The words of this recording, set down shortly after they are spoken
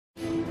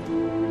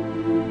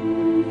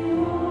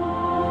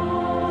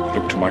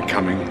Look to my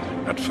coming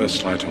at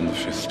first light on the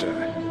fifth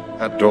day.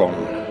 At dawn,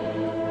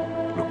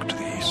 look to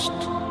the east.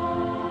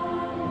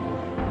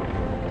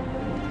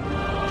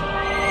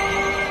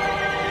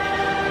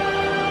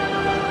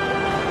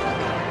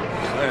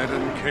 Dead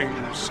and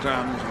king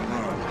stands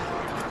alone.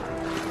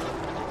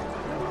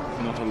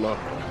 Not alone.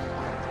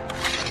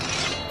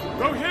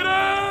 Go hit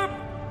him!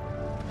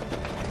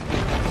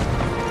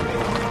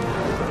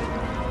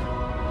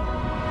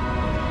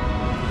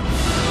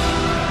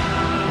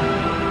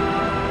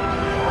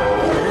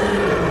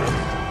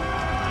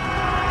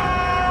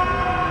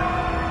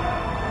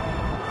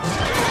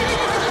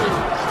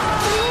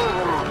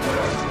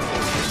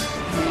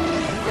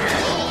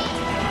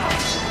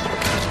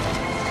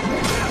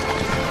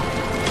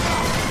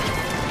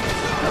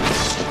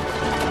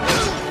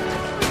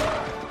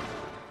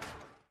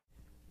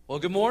 Well,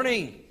 good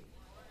morning.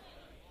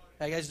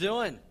 How you guys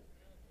doing?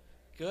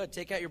 Good.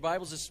 Take out your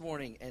Bibles this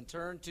morning and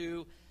turn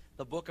to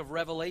the book of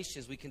Revelation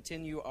as we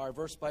continue our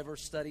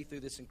verse-by-verse study through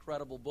this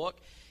incredible book.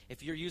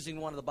 If you're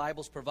using one of the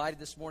Bibles provided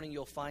this morning,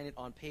 you'll find it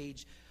on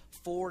page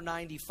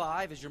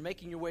 495. As you're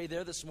making your way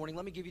there this morning,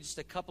 let me give you just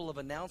a couple of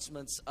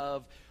announcements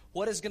of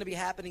what is going to be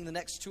happening the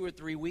next 2 or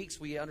 3 weeks.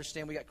 We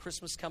understand we got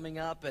Christmas coming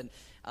up and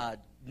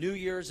New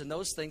Year's and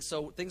those things,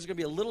 so things are going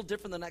to be a little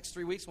different the next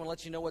 3 weeks. I want to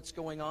let you know what's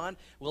going on.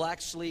 We'll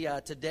actually,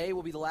 today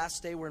will be the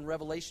last day we're in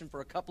Revelation for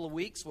a couple of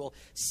weeks. We'll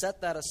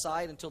set that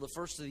aside until the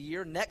first of the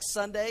year. Next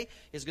Sunday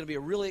is going to be a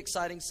really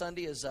exciting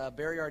Sunday, as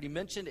Barry already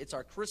mentioned. It's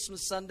our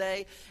Christmas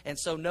Sunday, and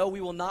so no,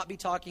 we will not be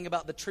talking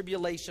about the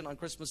tribulation on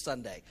Christmas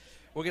Sunday.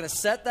 We're going to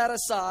set that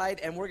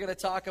aside, and we're going to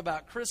talk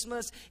about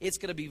Christmas. It's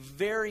going to be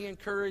very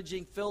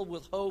encouraging, filled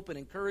with hope and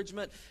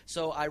encouragement.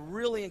 So I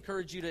really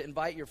encourage you to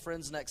invite your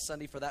friends next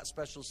Sunday for that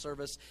special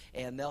service,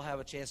 and they'll have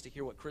a chance to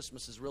hear what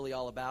Christmas is really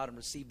all about and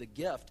receive the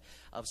gift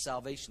of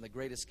salvation, the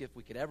greatest gift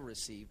we could ever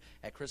receive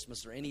at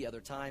Christmas or any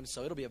other time.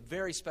 So it'll be a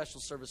very special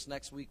service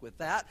next week with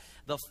that.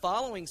 The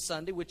following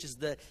Sunday, which is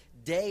the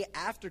day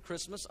after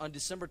Christmas, on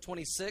December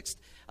 26th,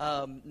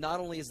 not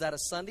only is that a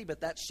Sunday, but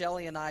that's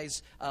Shelly and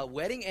I's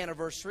wedding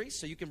anniversary.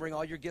 So you can bring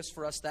all your gifts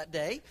for us that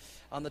day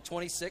on the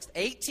 26th.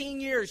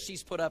 18 years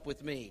she's put up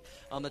with me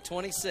on the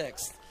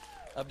 26th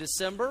of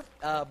December.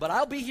 But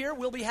I'll be here.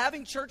 We'll be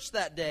having church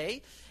that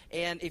day.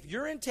 And if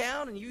you're in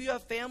town and you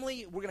have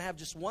family, we're going to have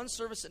just one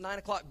service at 9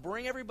 o'clock.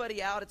 Bring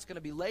everybody out. It's going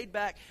to be laid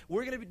back.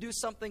 We're going to do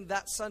something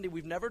that Sunday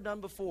we've never done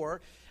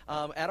before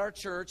at our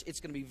church.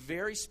 It's going to be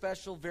very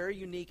special, very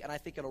unique, and I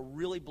think it'll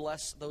really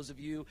bless those of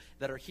you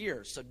that are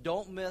here. So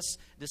don't miss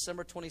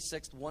December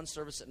 26th, one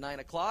service at 9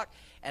 o'clock.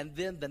 And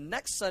then the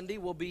next Sunday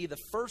will be the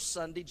first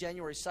Sunday,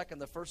 January 2nd,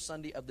 the first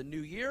Sunday of the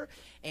new year.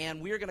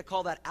 And we are going to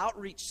call that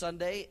Outreach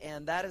Sunday,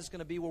 and that is going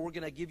to be where we're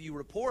going to give you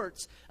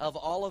reports of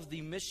all of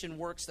the mission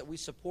works that we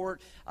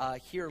support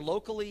here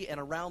locally and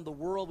around the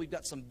world. We've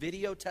got some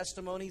video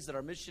testimonies that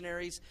our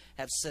missionaries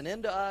have sent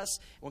in to us.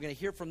 We're going to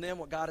hear from them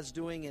what God is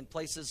doing in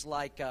places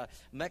like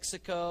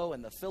Mexico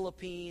and the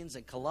Philippines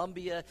and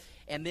Colombia.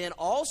 And then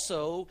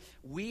also,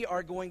 we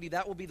are going to,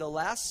 that will be the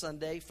last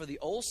Sunday for the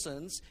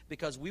Olsons,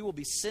 because we will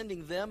be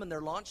sending them and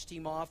their launch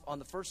team off on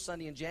the first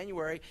Sunday in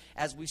January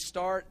as we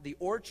start the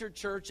Orchard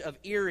Church of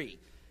Erie.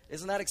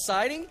 Isn't that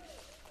exciting?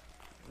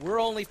 We're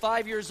only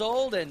 5 years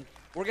old, and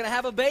we're going to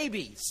have a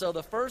baby. So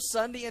the first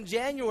Sunday in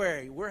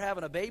January, we're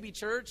having a baby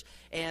church,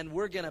 and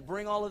we're going to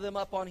bring all of them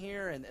up on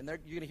here, and you're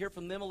going to hear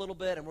from them a little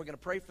bit, and we're going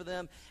to pray for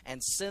them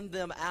and send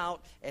them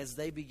out as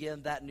they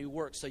begin that new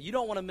work. So you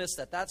don't want to miss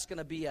that. That's going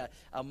to be a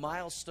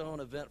milestone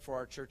event for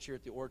our church here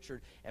at the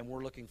Orchard, and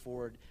we're looking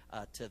forward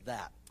to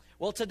that.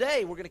 Well,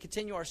 today we're going to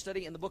continue our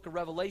study in the book of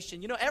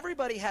Revelation. You know,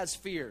 everybody has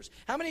fears.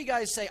 How many of you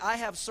guys say, I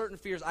have certain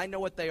fears, I know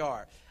what they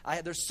are?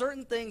 There's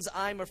certain things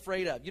I'm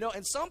afraid of. You know,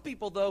 and some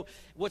people, though,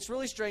 what's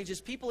really strange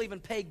is people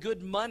even pay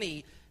good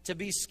money to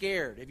be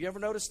scared. Have you ever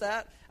noticed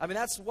that? I mean,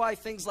 that's why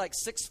things like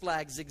Six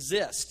Flags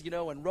exist, you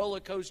know, and roller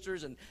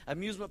coasters and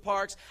amusement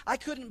parks. I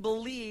couldn't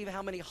believe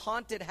how many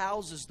haunted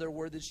houses there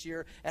were this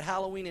year at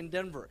Halloween in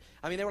Denver.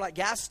 I mean, they were like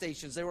gas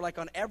stations. They were like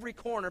on every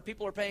corner.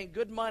 People are paying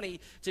good money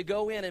to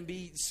go in and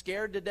be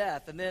scared to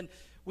death. And then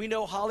we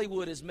know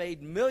Hollywood has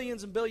made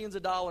millions and billions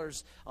of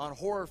dollars on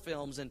horror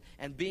films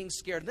and being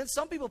scared. And then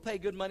some people pay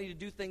good money to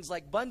do things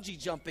like bungee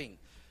jumping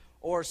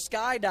or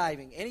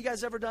skydiving. Any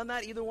guys ever done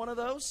that, either one of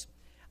those?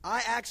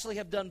 I actually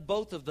have done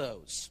both of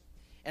those.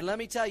 And let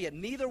me tell you,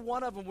 neither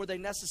one of them were they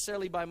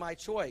necessarily by my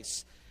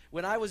choice.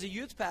 When I was a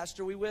youth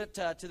pastor, we went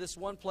to this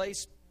one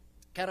place,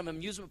 kind of an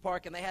amusement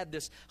park, and they had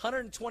this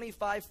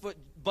 125-foot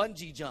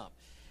bungee jump.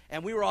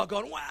 And we were all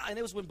going, wow. And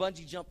it was when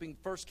bungee jumping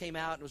first came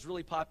out, and it was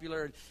really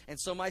popular. And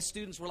so my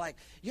students were like,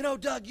 you know,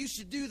 Doug, you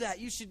should do that.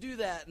 You should do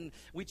that. And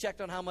we checked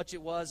on how much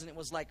it was, and it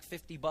was like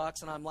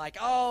 $50. And I'm like,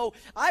 oh,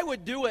 I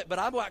would do it, but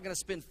I'm not going to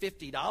spend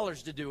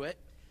 $50 to do it.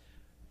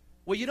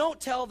 Well, you don't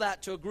tell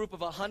that to a group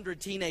of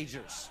 100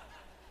 teenagers.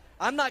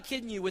 I'm not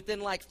kidding you. Within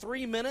like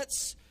 3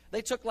 minutes,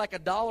 they took like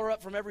 $1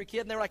 up from every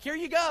kid, and they were like, here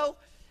you go.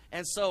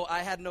 And so I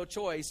had no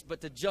choice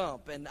but to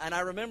jump. And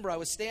I remember I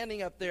was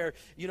standing up there,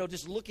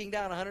 just looking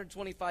down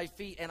 125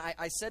 feet. And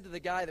I said to the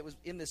guy that was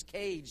in this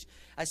cage,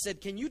 I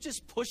said, can you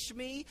just push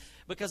me?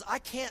 Because I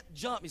can't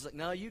jump. He's like,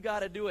 no, you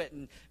got to do it.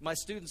 And my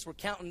students were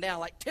counting down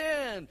like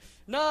 10,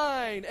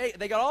 9, 8.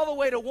 They got all the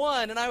way to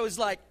 1. And I was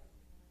like,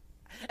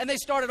 and they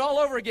started all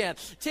over again.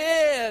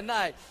 10,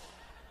 9.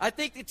 I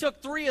think it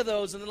took 3 of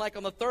those. And then like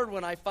on the third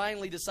one, I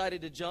finally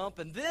decided to jump.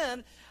 And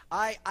then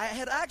I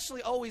had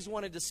actually always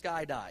wanted to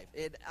skydive.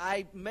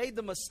 I made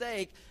the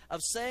mistake of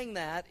saying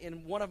that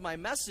in one of my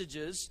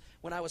messages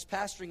when I was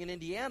pastoring in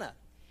Indiana.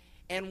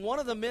 And one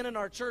of the men in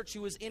our church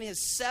who was in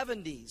his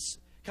 70s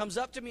comes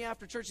up to me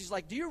after church. He's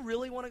like, do you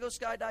really want to go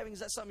skydiving? Is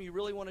that something you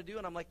really want to do?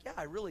 And I'm like, yeah,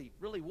 I really,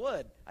 really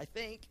would, I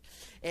think.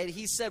 And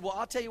he said, well,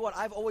 I'll tell you what,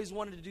 I've always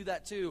wanted to do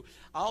that too.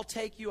 I'll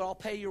take you, I'll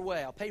pay your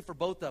way. I'll pay for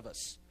both of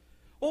us.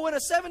 Well, when a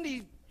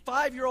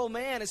 75-year-old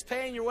man is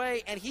paying your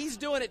way and he's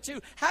doing it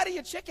too, how do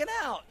you chicken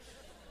out?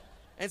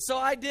 And so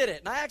I did it,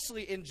 and I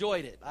actually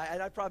enjoyed it.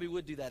 I probably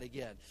would do that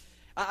again.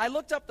 I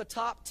looked up the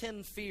top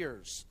 10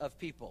 fears of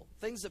people,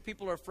 things that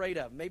people are afraid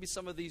of, maybe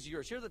some of these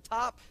yours. Here are the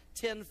top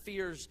 10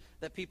 fears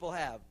that people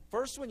have.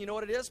 First one, you know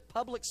what it is?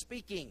 Public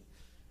speaking.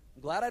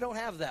 I'm glad I don't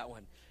have that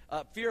one.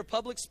 Fear of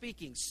public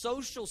speaking,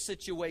 social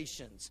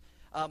situations,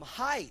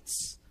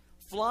 heights,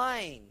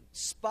 flying,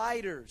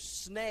 spiders,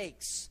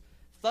 snakes,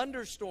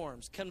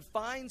 thunderstorms,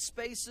 confined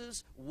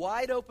spaces,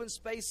 wide open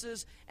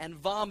spaces, and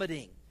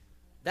vomiting.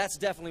 That's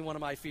definitely one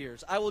of my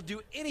fears. I will do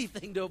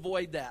anything to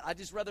avoid that. I'd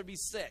just rather be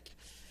sick.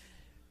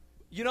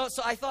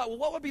 So I thought, well,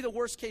 what would be the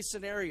worst case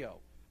scenario?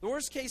 The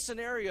worst case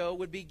scenario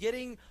would be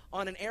getting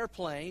on an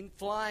airplane,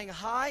 flying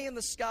high in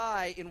the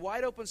sky in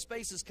wide open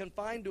spaces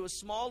confined to a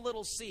small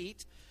little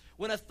seat.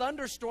 When a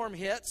thunderstorm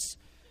hits,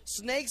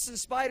 snakes and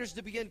spiders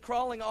to begin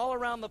crawling all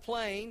around the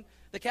plane.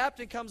 The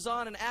captain comes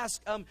on and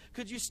asks,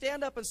 could you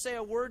stand up and say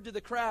a word to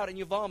the crowd, and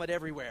you vomit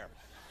everywhere.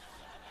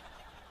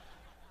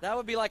 That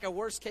would be like a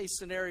worst case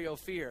scenario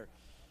fear.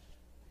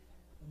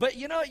 But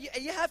you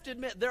have to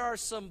admit there are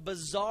some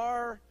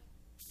bizarre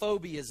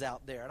phobias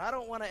out there. And I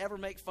don't want to ever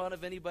make fun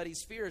of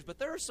anybody's fears, but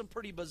there are some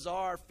pretty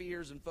bizarre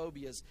fears and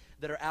phobias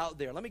that are out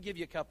there. Let me give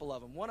you a couple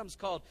of them. One of them is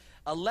called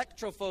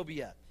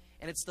electrophobia,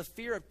 and it's the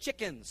fear of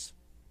chickens.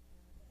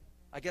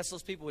 I guess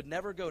those people would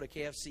never go to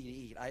KFC to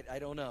eat. I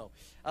don't know.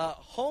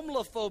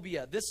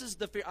 Homophobia. This is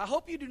the fear. I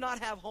hope you do not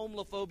have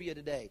homophobia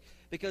today,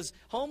 because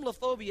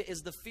homophobia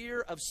is the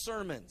fear of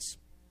sermons.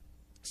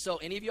 So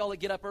any of y'all that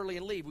get up early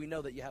and leave, we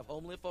know that you have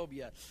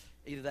homophobia.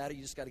 Either that or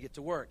you just got to get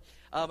to work.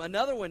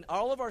 Another one,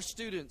 all of our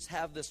students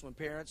have this one,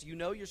 parents. You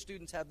know your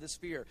students have this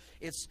fear.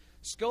 It's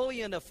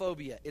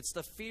scolionophobia. It's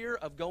the fear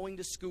of going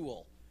to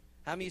school.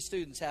 How many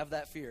students have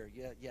that fear?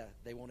 Yeah,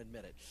 they won't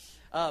admit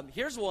it.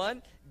 Here's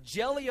one,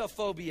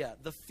 jellyphobia,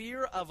 the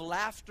fear of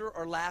laughter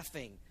or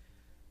laughing.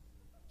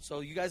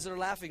 So you guys that are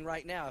laughing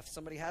right now, if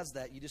somebody has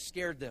that, you just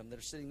scared them that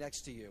are sitting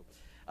next to you.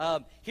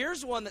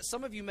 Here's one that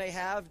some of you may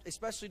have,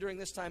 especially during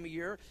this time of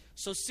year,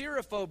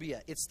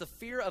 saucerophobia. It's the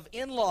fear of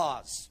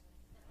in-laws.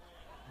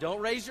 Don't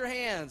raise your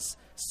hands.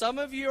 Some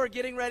of you are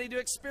getting ready to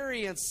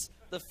experience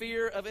the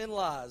fear of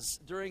in-laws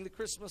during the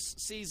Christmas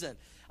season.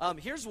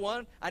 Here's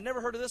one. I never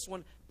heard of this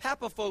one.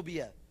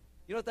 Papophobia.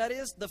 You know what that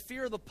is? The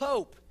fear of the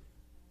Pope.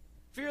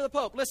 Fear of the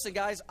Pope. Listen,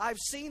 guys, I've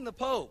seen the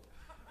Pope.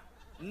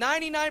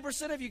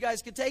 99% of you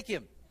guys can take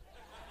him.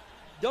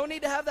 Don't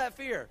need to have that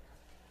fear.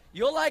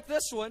 You'll like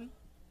this one.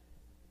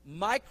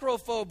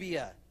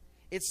 Microphobia.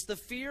 It's the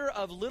fear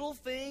of little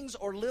things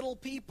or little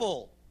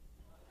people.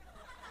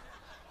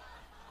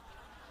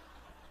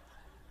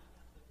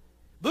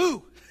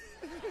 Boo!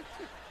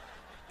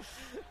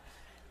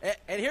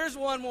 And here's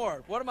one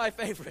more. One of my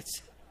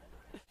favorites.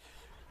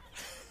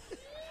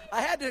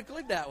 I had to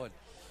include that one.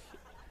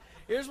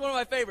 Here's one of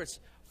my favorites.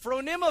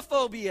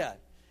 Phronimophobia.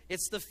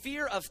 It's the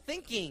fear of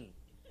thinking.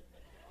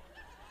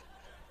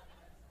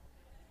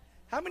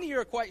 How many of you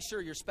are quite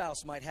sure your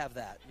spouse might have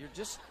that? You're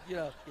just,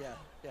 yeah.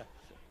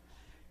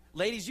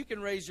 Ladies, you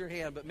can raise your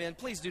hand, but men,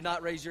 please do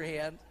not raise your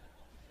hand.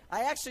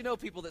 I actually know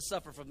people that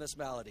suffer from this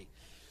malady.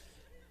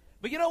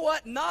 But you know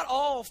what? Not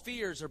all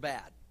fears are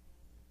bad.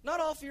 Not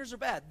all fears are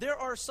bad. There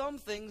are some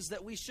things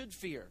that we should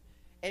fear,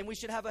 and we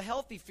should have a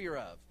healthy fear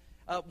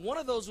of. One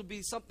of those would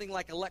be something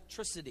like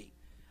electricity.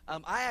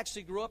 I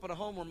actually grew up in a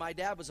home where my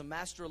dad was a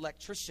master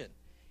electrician,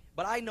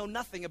 but I know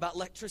nothing about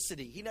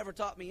electricity. He never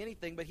taught me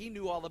anything, but he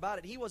knew all about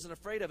it. He wasn't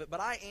afraid of it, but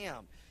I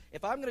am.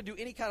 If I'm going to do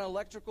any kind of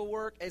electrical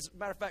work, as a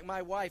matter of fact,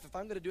 my wife, if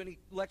I'm going to do any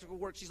electrical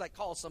work, she's like,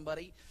 call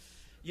somebody.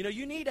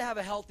 You need to have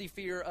a healthy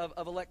fear of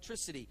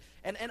electricity.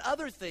 And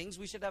other things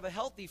we should have a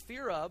healthy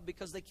fear of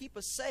because they keep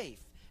us safe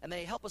and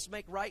they help us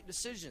make right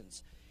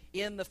decisions.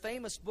 In the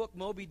famous book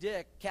Moby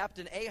Dick,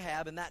 Captain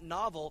Ahab in that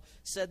novel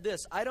said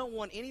this: I don't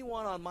want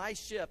anyone on my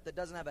ship that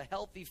doesn't have a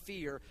healthy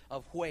fear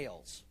of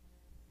whales.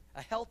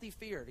 A healthy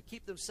fear to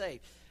keep them safe.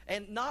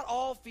 And not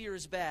all fear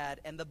is bad,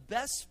 and the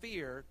best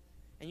fear,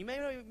 and you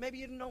maybe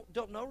you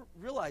don't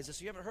realize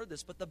this, you haven't heard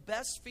this, but the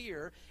best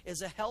fear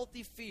is a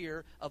healthy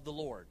fear of the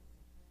Lord.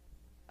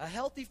 A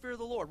healthy fear of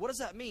the Lord. What does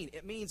that mean?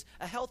 It means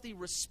a healthy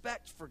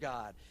respect for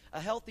God, a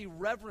healthy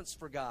reverence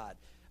for God,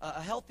 a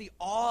healthy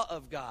awe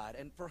of God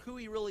and for who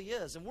He really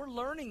is. And we're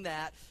learning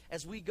that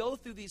as we go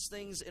through these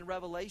things in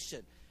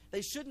Revelation.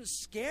 They shouldn't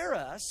scare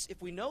us if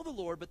we know the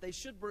Lord, but they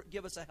should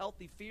give us a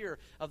healthy fear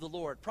of the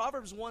Lord.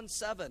 Proverbs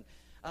 1:7,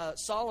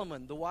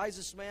 Solomon, the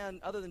wisest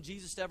man other than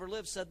Jesus to ever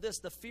live, said this: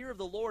 "The fear of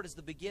the Lord is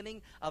the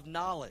beginning of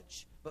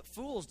knowledge, but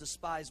fools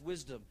despise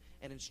wisdom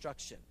and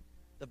instruction."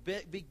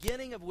 The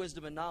beginning of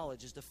wisdom and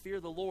knowledge is to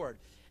fear the Lord.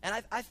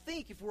 And I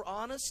think, if we're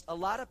honest, a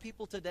lot of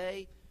people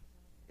today,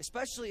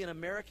 especially in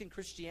American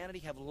Christianity,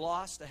 have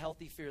lost a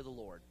healthy fear of the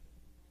Lord.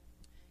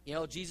 You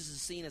know, Jesus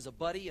is seen as a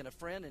buddy and a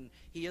friend, and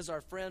He is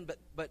our friend,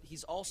 but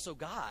He's also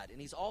God, and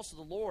He's also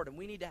the Lord, and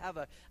we need to have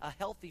a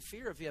healthy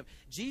fear of Him.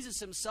 Jesus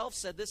Himself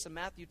said this in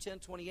Matthew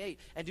 10:28,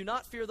 "And do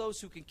not fear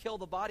those who can kill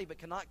the body but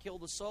cannot kill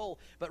the soul,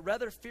 but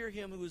rather fear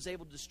Him who is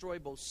able to destroy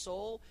both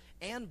soul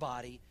and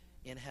body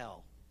in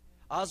hell."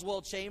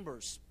 Oswald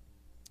Chambers,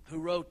 who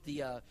wrote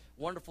the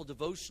wonderful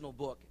devotional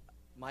book,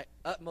 My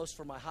Utmost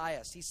for My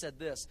Highest, he said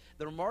this: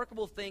 "The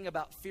remarkable thing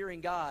about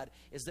fearing God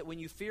is that when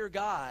you fear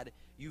God,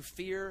 you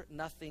fear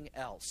nothing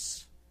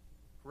else."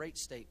 Great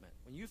statement.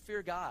 When you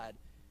fear God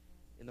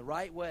in the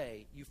right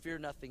way, you fear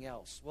nothing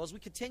else. Well, as we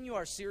continue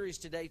our series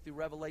today through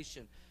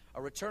Revelation,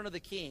 a return of the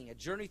King, a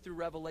journey through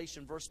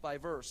Revelation verse by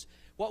verse,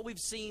 what we've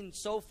seen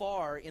so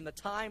far in the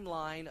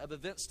timeline of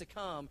events to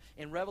come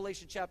in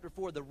Revelation chapter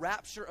 4, the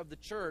rapture of the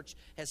church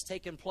has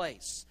taken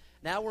place.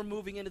 Now we're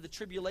moving into the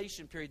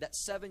tribulation period, that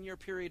 7-year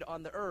period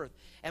on the earth.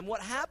 And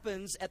what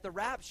happens at the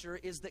rapture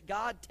is that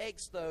God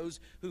takes those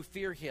who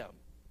fear Him.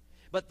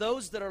 But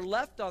those that are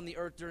left on the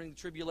earth during the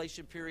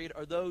tribulation period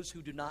are those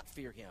who do not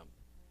fear Him.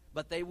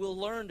 But they will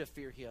learn to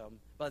fear Him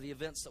by the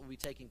events that will be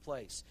taking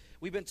place.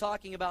 We've been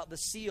talking about the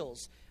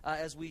seals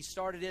as we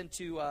started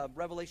into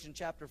Revelation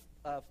chapter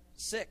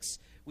 6.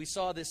 We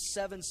saw this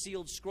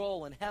 7-sealed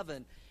scroll in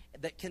heaven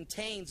that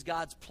contains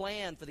God's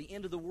plan for the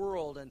end of the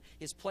world and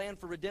His plan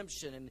for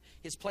redemption and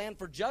His plan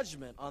for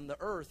judgment on the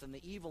earth and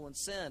the evil and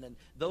sin and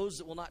those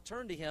that will not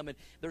turn to Him. And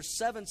there's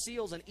 7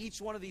 seals, and each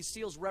one of these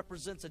seals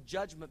represents a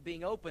judgment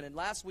being open. And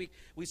last week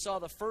we saw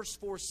the first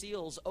 4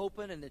 seals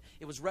open, and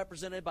it was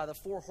represented by the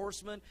 4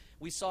 horsemen.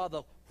 We saw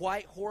the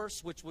white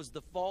horse, which was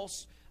the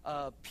false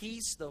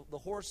peace, the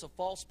horse of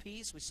false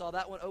peace. We saw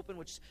that one open,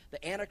 which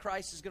the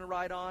Antichrist is going to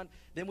ride on.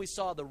 Then we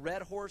saw the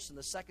red horse and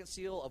the second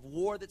seal of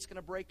war that's going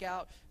to break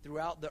out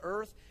throughout the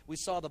earth. We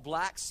saw the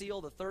black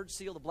seal, the third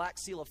seal, the black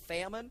seal of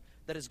famine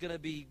that is going to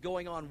be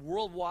going on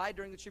worldwide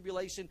during the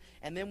tribulation.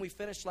 And then we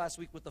finished last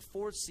week with the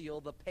 4th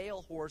seal, the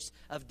pale horse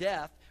of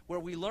death, where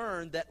we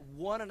learned that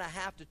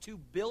 1.5 to 2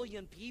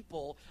 billion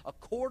people, a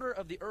quarter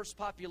of the earth's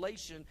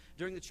population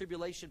during the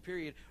tribulation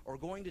period, are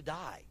going to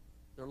die.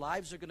 Their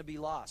lives are going to be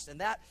lost.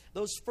 And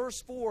those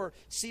first 4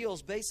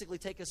 seals basically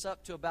take us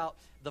up to about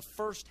the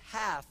first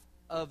half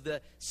of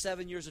the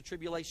 7 years of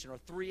tribulation, or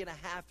 3.5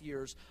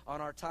 years on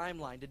our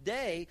timeline.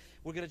 Today,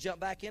 we're going to jump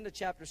back into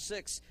chapter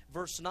 6,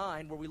 verse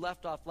 9, where we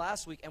left off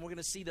last week, and we're going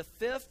to see the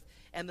 5th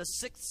and the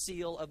 6th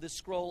seal of this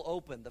scroll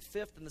open, the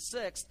 5th and the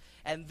 6th.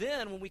 And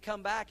then when we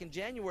come back in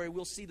January,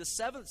 we'll see the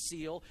 7th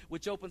seal,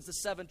 which opens the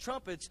 7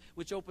 trumpets,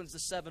 which opens the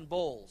 7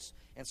 bowls.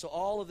 And so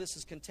all of this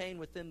is contained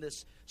within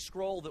this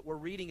scroll that we're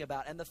reading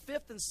about. And the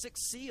 5th and 6th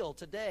seal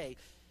today,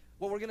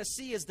 what we're going to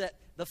see is that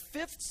the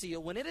 5th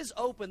seal, when it is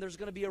open, there's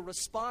going to be a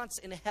response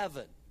in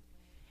heaven.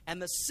 And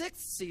the 6th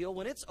seal,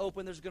 when it's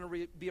open, there's going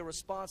to be a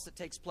response that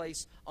takes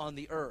place on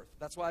the earth.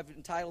 That's why I've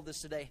entitled this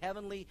today,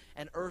 Heavenly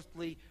and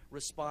Earthly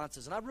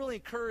Responses. And I really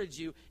encourage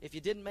you, if you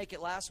didn't make it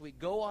last week,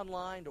 go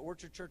online to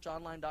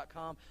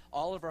orchardchurchonline.com.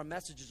 All of our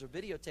messages are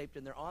videotaped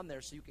and they're on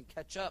there so you can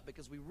catch up,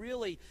 because we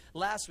really,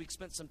 last week,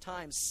 spent some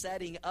time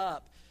setting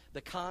up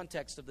the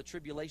context of the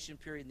tribulation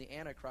period and the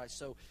Antichrist.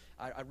 So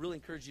I really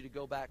encourage you to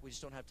go back. We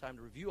just don't have time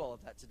to review all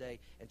of that today,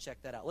 and check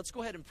that out. Let's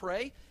go ahead and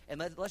pray, and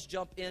let's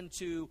jump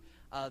into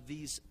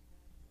these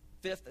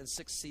 5th and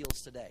 6th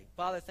seals today.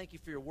 Father, thank you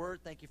for your word.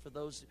 Thank you for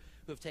those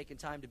who have taken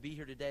time to be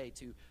here today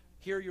to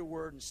hear your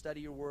word and study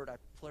your word. I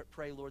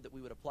pray, Lord, that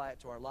we would apply it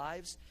to our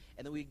lives,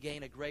 and that we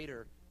gain a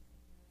greater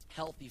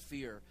healthy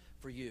fear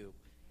for you.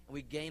 And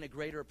we gain a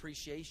greater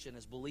appreciation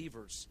as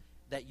believers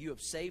that you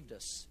have saved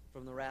us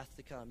from the wrath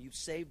to come. You've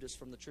saved us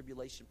from the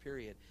tribulation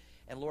period.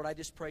 And Lord, I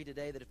just pray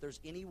today that if there's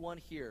anyone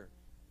here,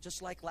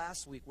 just like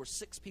last week where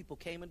 6 people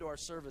came into our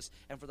service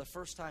and for the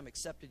first time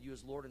accepted you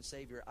as Lord and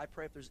Savior, I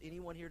pray if there's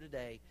anyone here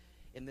today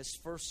in this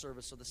first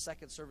service or the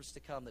second service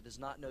to come that does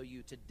not know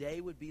you, today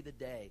would be the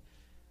day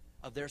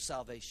of their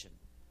salvation.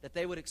 That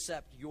they would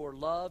accept your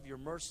love, your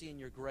mercy, and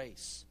your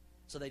grace,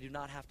 so they do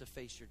not have to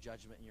face your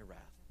judgment and your wrath.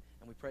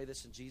 And we pray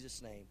this in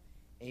Jesus' name.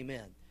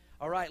 Amen.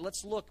 All right,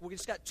 let's look. We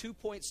just got 2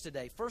 points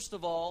today. First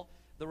of all,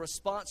 the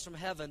response from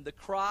heaven, the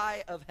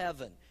cry of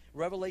heaven.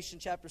 Revelation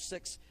chapter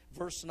 6,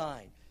 verse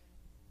 9.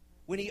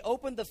 When he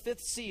opened the 5th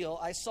seal,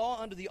 I saw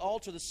under the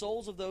altar the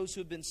souls of those who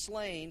had been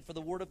slain for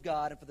the word of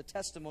God and for the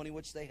testimony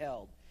which they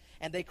held.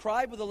 And they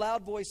cried with a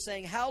loud voice,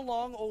 saying, How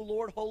long, O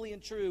Lord, holy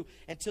and true,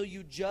 until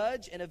you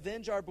judge and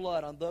avenge our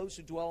blood on those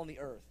who dwell on the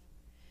earth?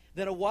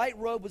 Then a white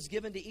robe was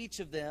given to each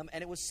of them,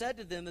 and it was said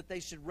to them that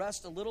they should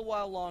rest a little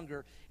while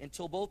longer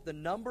until both the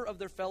number of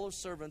their fellow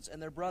servants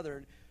and their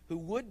brethren who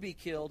would be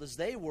killed as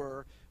they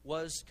were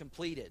was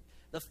completed.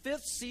 The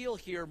fifth seal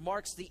here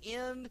marks the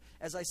end,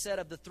 as I said,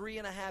 of the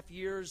 3.5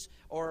 years,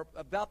 or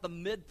about the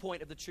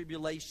midpoint of the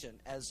tribulation,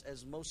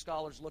 as most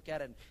scholars look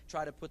at it and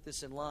try to put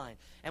this in line.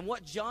 And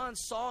what John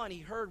saw and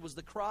he heard was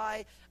the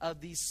cry of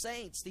these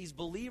saints, these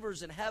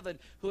believers in heaven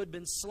who had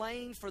been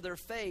slain for their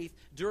faith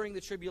during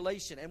the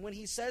tribulation. And when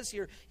he says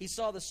here, he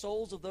saw the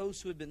souls of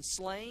those who had been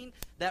slain,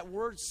 that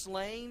word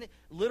slain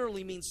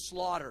literally means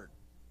slaughtered.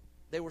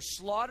 They were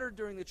slaughtered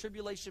during the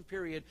tribulation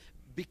period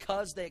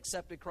because they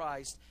accepted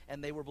Christ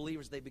and they were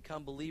believers. They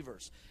become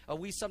believers.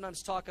 We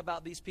sometimes talk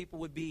about these people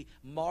would be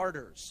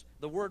martyrs.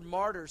 The word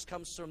martyrs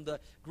comes from the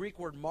Greek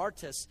word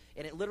martis,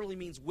 and it literally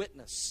means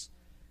witness.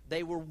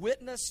 They were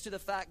witness to the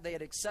fact they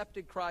had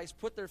accepted Christ,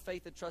 put their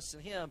faith and trust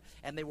in Him,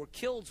 and they were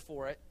killed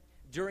for it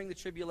during the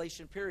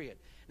tribulation period.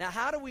 Now,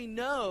 how do we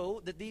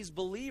know that these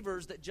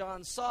believers that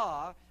John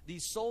saw,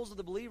 these souls of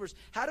the believers,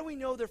 how do we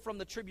know they're from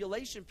the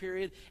tribulation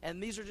period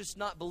and these are just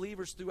not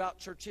believers throughout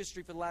church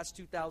history for the last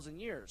 2,000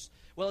 years?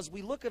 Well, as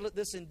we look at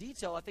this in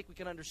detail, I think we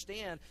can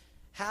understand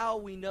how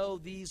we know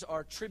these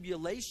are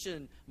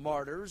tribulation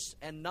martyrs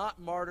and not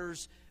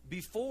martyrs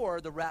before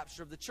the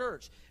rapture of the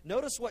church.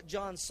 Notice what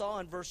John saw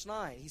in verse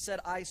 9. He said,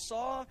 I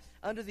saw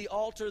under the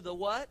altar the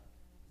what?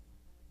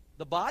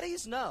 The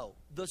bodies? No.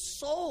 The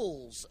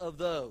souls of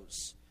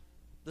those.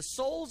 The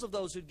souls of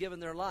those who'd given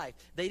their life.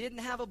 They didn't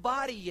have a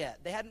body yet.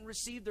 They hadn't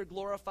received their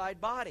glorified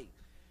body.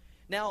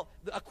 Now,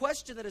 a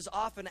question that is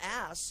often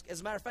asked,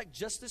 as a matter of fact,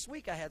 just this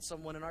week I had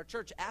someone in our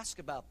church ask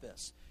about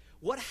this.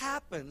 What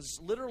happens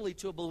literally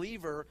to a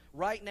believer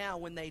right now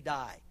when they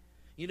die?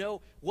 You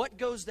know, what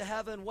goes to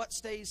heaven? What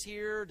stays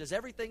here? Does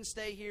everything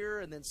stay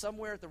here? And then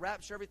somewhere at the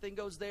rapture, everything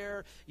goes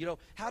there? You know,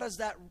 how does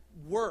that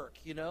work?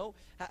 You know,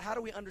 how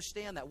do we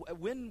understand that?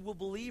 When will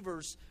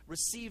believers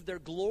receive their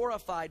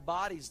glorified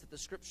bodies that the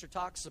Scripture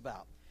talks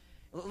about?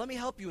 Let me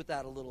help you with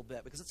that a little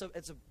bit, because it's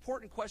an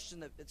important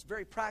question that it's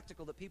very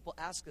practical that people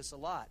ask us a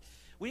lot.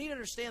 We need to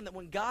understand that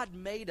when God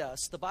made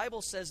us, the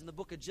Bible says in the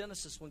book of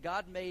Genesis, when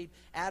God made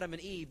Adam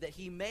and Eve, that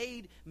He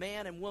made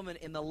man and woman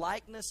in the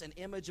likeness and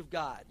image of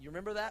God. You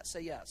remember that? Say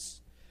yes.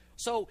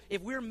 So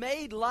if we're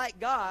made like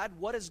God,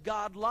 what is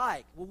God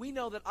like? Well, we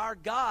know that our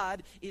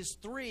God is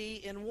 3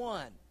 in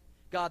 1.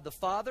 God the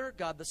Father,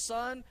 God the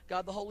Son,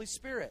 God the Holy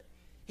Spirit.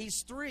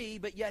 He's 3,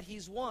 but yet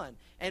He's 1.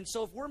 And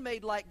so if we're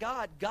made like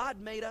God, God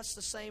made us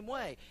the same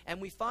way. And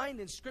we find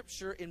in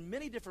Scripture in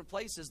many different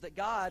places that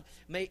God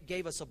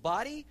gave us a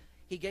body,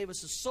 He gave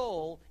us a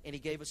soul, and He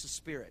gave us a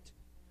spirit.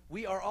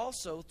 We are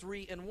also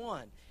 3 in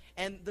 1.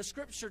 And the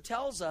Scripture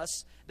tells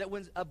us that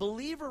when a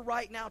believer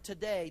right now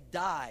today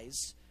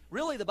dies,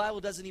 really the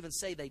Bible doesn't even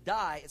say they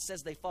die, it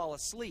says they fall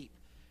asleep.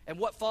 And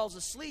what falls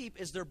asleep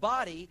is their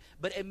body,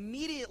 but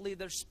immediately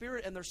their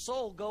spirit and their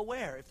soul go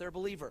where if they're a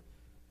believer?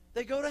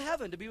 They go to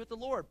heaven to be with the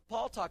Lord.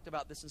 Paul talked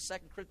about this in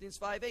 2 Corinthians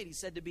 5:8. He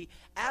said to be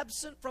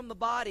absent from the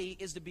body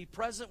is to be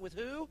present with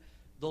who?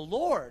 The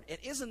Lord. And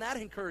isn't that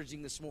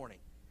encouraging this morning?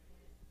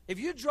 If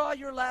you draw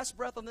your last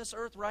breath on this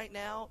earth right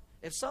now,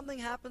 if something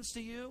happens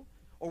to you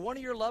or one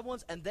of your loved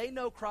ones and they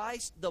know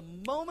Christ, the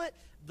moment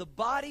the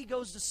body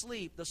goes to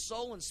sleep, the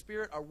soul and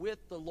spirit are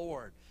with the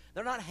Lord.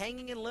 They're not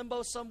hanging in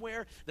limbo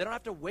somewhere. They don't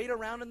have to wait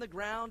around in the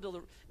ground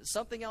till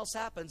something else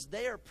happens.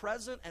 They are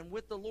present and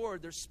with the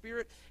Lord, their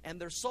spirit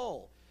and their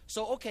soul.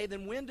 So, okay,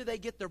 then when do they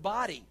get their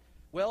body?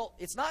 Well,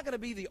 it's not going to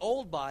be the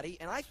old body,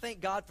 and I thank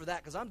God for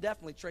that, because I'm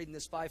definitely trading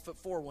this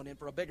 5'4" one in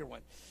for a bigger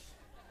one.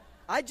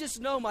 I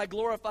just know my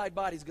glorified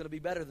body is going to be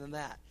better than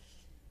that.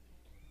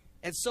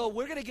 And so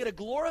we're going to get a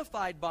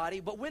glorified body,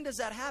 but when does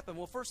that happen?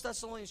 Well, 1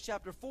 Thessalonians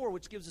chapter 4,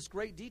 which gives us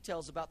great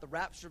details about the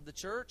rapture of the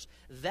church,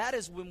 that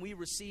is when we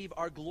receive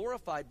our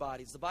glorified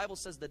bodies. The Bible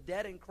says the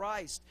dead in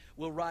Christ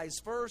will rise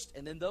first,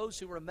 and then those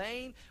who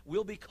remain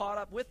will be caught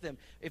up with them.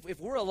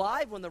 If we're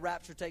alive when the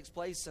rapture takes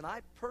place, and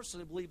I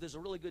personally believe there's a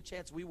really good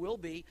chance we will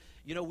be,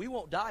 you know, we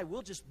won't die.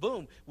 We'll just,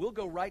 boom, we'll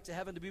go right to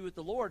heaven to be with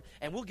the Lord,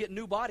 and we'll get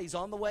new bodies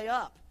on the way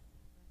up.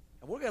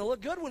 And we're going to look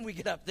good when we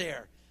get up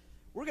there.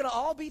 We're going to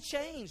all be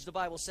changed, the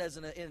Bible says,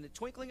 in a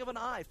twinkling of an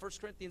eye, 1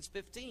 Corinthians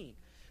 15.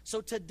 So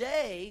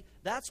today,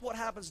 that's what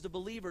happens to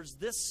believers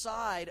this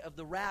side of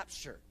the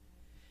rapture.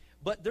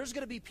 But there's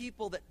going to be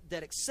people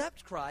that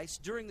accept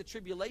Christ during the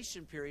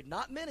tribulation period,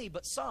 not many,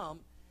 but some,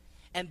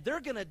 and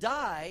they're going to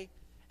die,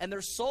 and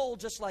their soul,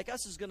 just like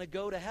us, is going to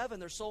go to heaven,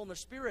 their soul and their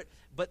spirit,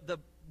 but the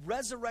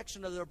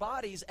resurrection of their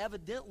bodies,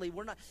 evidently,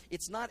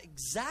 it's not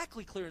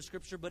exactly clear in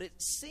Scripture, but it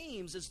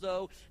seems as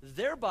though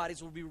their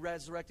bodies will be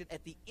resurrected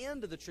at the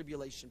end of the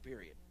tribulation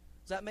period.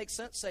 Does that make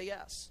sense? Say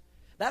yes.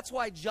 That's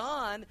why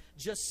John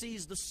just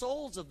sees the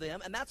souls of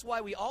them, and that's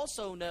why we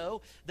also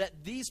know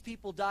that these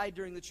people died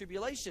during the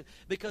tribulation,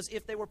 because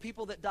if they were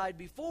people that died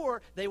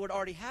before, they would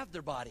already have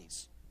their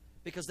bodies,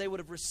 because they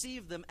would have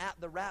received them at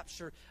the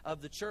rapture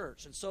of the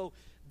church. And so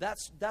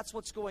that's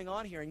what's going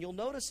on here. And you'll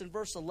notice in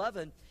verse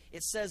 11,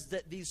 it says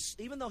that these,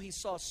 even though he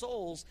saw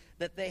souls,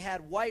 that they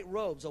had white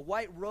robes. A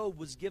white robe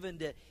was given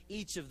to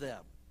each of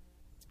them.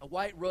 A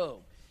white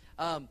robe.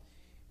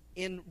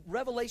 In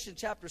Revelation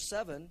chapter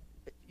 7,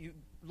 you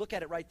look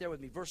at it right there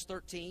with me. Verse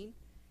 13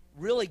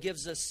 really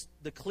gives us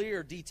the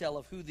clear detail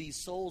of who these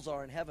souls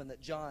are in heaven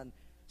that John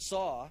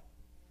saw.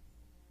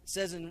 It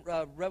says in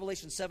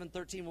Revelation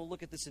 7:13, we'll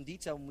look at this in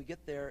detail when we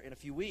get there in a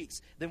few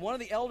weeks. Then one of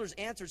the elders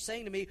answered,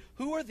 saying to me,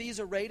 "Who are these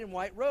arrayed in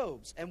white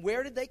robes, and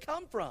where did they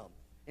come from?"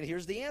 And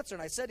here's the answer.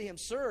 And I said to him,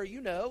 "Sir,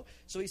 you know."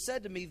 So he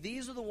said to me,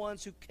 "These are the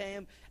ones who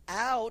come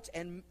out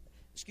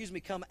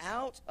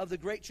of the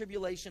great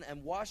tribulation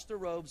and washed their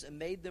robes and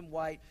made them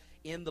white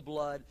in the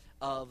blood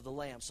of the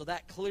Lamb." So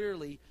that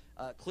clearly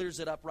clears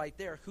it up right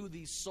there, who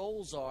these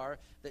souls are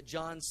that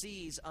John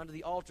sees under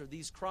the altar.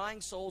 These crying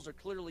souls are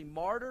clearly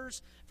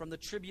martyrs from the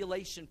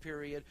tribulation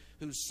period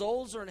whose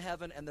souls are in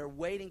heaven and they're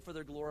waiting for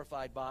their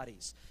glorified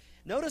bodies.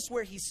 Notice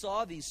where he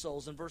saw these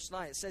souls in verse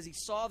 9. It says he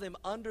saw them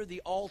under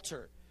the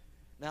altar.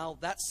 Now,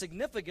 that's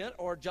significant,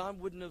 or John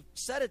wouldn't have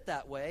said it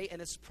that way,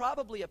 and it's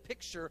probably a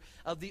picture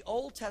of the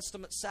Old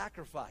Testament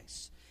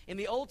sacrifice. In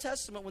the Old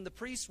Testament, when the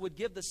priests would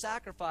give the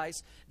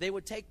sacrifice, they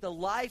would take the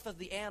life of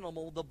the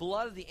animal, the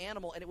blood of the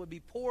animal, and it would be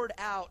poured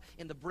out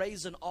in the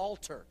brazen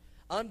altar,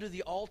 under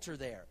the altar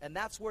there. And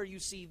that's where you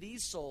see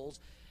these souls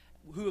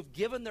who have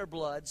given their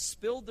blood,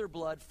 spilled their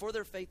blood for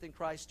their faith in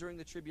Christ during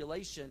the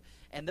tribulation,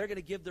 and they're going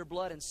to give their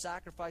blood and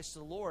sacrifice to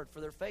the Lord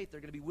for their faith.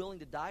 They're going to be willing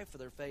to die for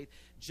their faith,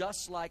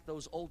 just like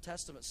those Old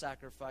Testament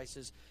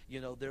sacrifices,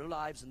 their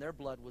lives and their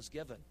blood was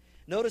given.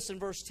 Notice in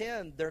verse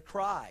 10, their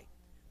cry.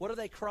 What are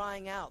they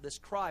crying out? This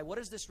cry. What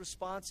is this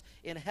response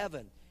in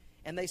heaven?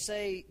 And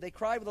they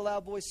cried with a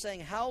loud voice, saying,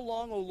 "How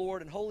long, O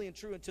Lord, and holy and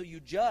true, until you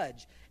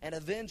judge and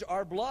avenge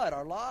our blood,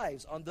 our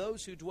lives, on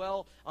those who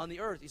dwell on the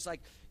earth?" It's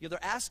like,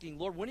 they're asking,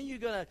 "Lord, when are you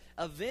going to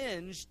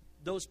avenge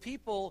those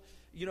people,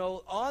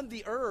 on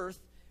the earth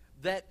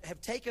that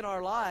have taken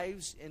our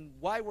lives and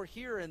why we're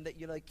here, and that,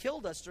 they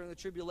killed us during the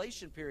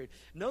tribulation period?"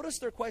 Notice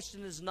their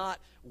question is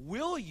not,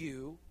 "Will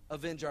you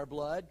avenge our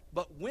blood?"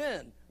 but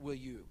 "When will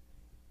you?"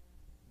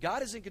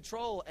 God is in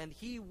control, and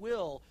he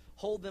will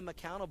hold them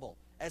accountable,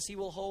 as he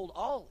will hold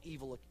all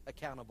evil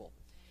accountable.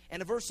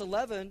 And in verse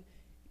 11,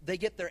 they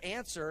get their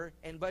answer,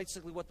 and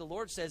basically what the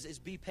Lord says is,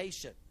 be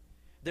patient.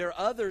 There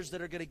are others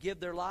that are going to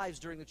give their lives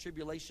during the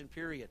tribulation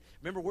period.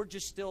 Remember, we're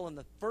just still in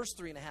the first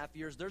 3.5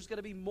 years. There's going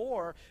to be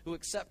more who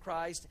accept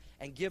Christ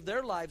and give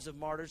their lives of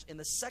martyrs in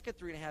the second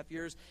 3.5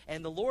 years,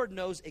 and the Lord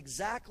knows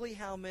exactly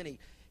how many.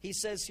 He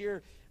says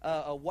here,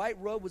 a white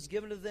robe was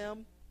given to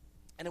them,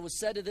 and it was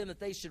said to them that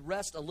they should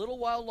rest a little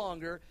while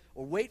longer,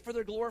 or wait for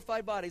their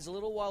glorified bodies a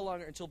little while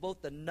longer, until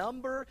both the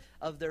number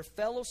of their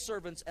fellow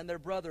servants and their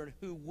brethren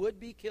who would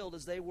be killed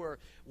as they were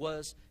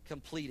was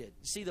completed.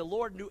 You see, the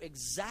Lord knew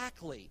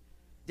exactly,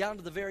 down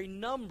to the very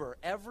number,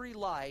 every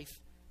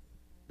life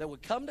that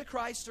would come to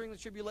Christ during the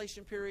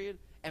tribulation period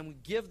and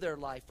would give their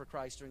life for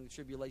Christ during the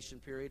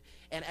tribulation period.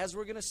 And as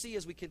we're going to see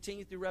as we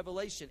continue through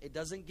Revelation, it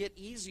doesn't get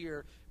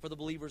easier for the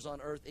believers on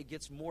earth. It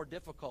gets more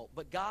difficult.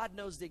 But God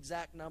knows the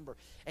exact number.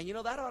 And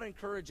that ought to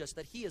encourage us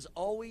that he is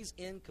always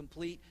in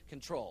complete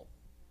control.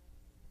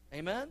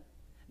 Amen?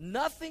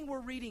 Nothing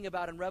we're reading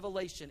about in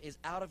Revelation is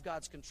out of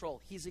God's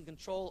control. He's in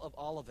control of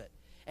all of it.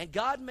 And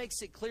God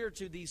makes it clear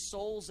to these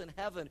souls in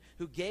heaven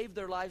who gave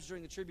their lives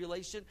during the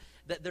tribulation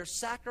that their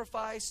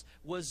sacrifice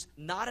was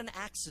not an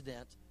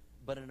accident,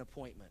 but an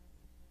appointment.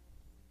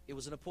 It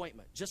was an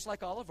appointment, just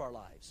like all of our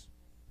lives.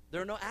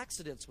 There are no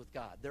accidents with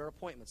God. There are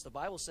appointments. The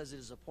Bible says it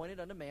is appointed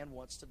unto man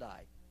once to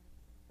die.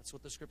 That's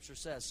what the Scripture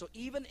says. So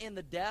even in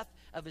the death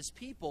of his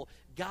people,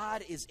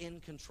 God is in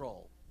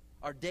control.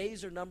 Our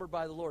days are numbered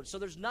by the Lord. So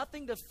there's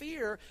nothing to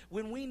fear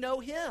when we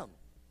know him.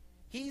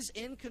 He's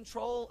in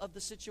control of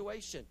the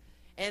situation.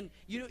 And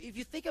if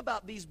you think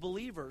about these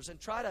believers and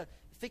try to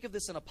think of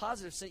this in a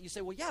positive sense, you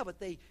say, well, yeah, but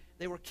they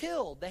were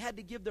killed. They had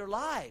to give their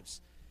lives.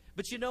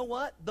 But you know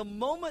what? The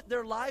moment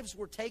their lives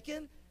were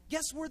taken,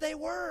 guess where they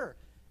were?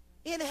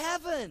 In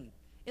heaven,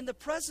 in the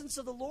presence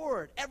of the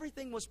Lord.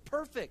 Everything was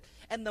perfect.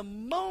 And the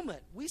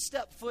moment we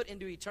step foot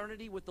into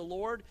eternity with the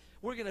Lord,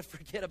 we're going to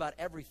forget about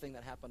everything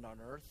that happened on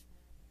earth.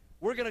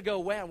 We're going to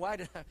go, man,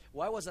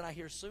 why wasn't I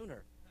here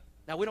sooner?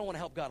 Now, we don't want to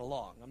help God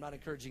along. I'm not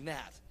encouraging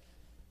that.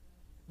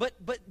 But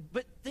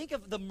think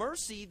of the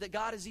mercy that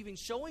God is even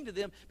showing to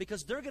them,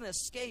 because they're going to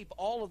escape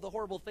all of the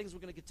horrible things we're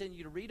going to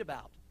continue to read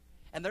about.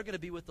 And they're going to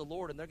be with the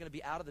Lord, and they're going to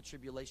be out of the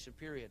tribulation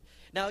period.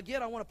 Now,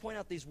 again, I want to point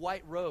out these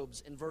white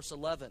robes in verse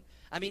 11.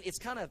 I mean, it's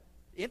kind of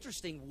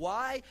interesting.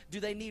 Why do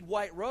they need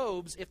white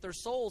robes if they're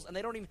souls and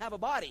they don't even have a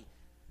body?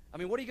 I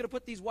mean, what are you going to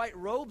put these white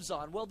robes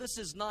on? Well, this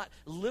is not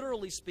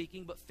literally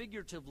speaking, but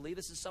figuratively.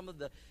 This is some of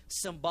the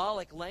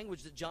symbolic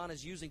language that John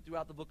is using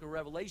throughout the book of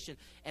Revelation.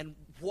 And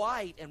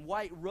white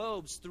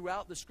robes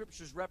throughout the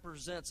Scriptures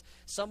represents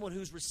someone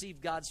who's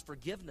received God's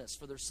forgiveness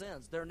for their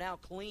sins. They're now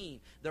clean.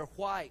 They're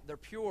white. They're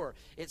pure.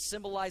 It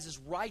symbolizes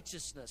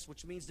righteousness,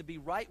 which means to be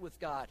right with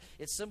God.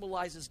 It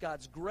symbolizes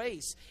God's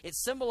grace. It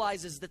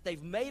symbolizes that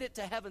they've made it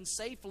to heaven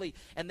safely,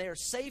 and they are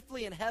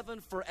safely in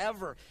heaven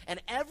forever.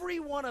 And every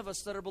one of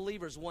us that are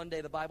believers, one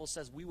day the Bible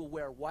says we will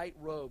wear white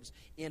robes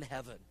in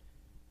heaven,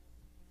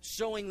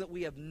 showing that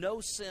we have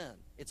no sin.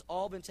 It's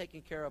all been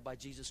taken care of by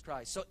Jesus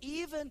Christ. So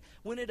even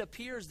when it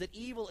appears that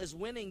evil is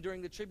winning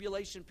during the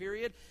tribulation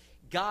period,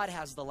 God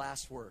has the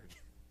last word.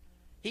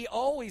 He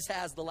always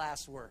has the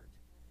last word.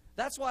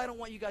 That's why I don't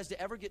want you guys to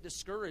ever get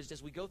discouraged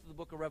as we go through the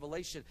book of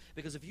Revelation,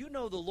 because if you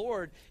know the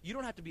Lord, you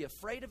don't have to be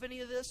afraid of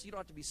any of this. You don't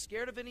have to be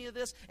scared of any of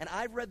this. And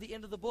I've read the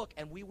end of the book,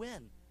 and we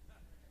win.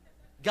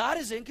 God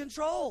is in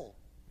control.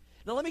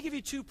 Now, let me give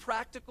you two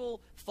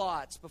practical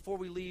thoughts before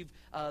we leave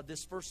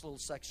this first little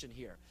section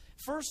here.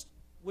 First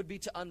would be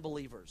to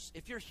unbelievers.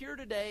 If you're here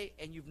today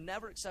and you've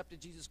never accepted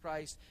Jesus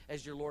Christ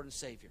as your Lord and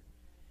Savior,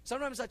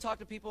 sometimes I talk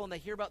to people and they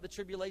hear about the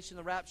tribulation,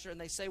 the rapture,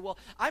 and they say, well,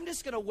 I'm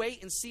just going to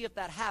wait and see if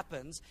that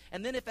happens.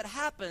 And then if it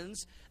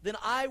happens, then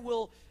I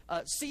will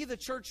see the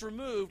church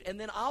removed, and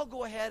then I'll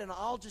go ahead and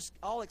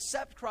I'll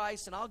accept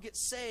Christ and I'll get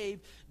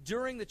saved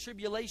during the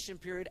tribulation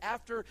period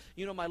after,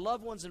 my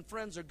loved ones and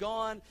friends are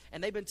gone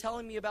and they've been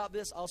telling me about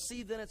this. I'll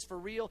see then it's for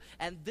real,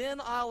 and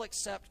then I'll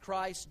accept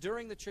Christ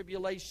during the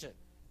tribulation.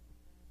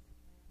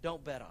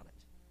 Don't bet on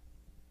it.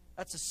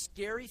 That's a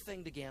scary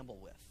thing to gamble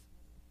with.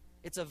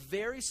 It's a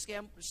very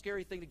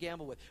scary thing to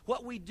gamble with.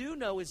 What we do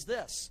know is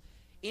this.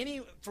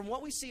 From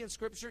what we see in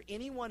Scripture,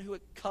 anyone who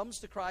comes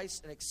to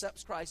Christ and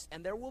accepts Christ,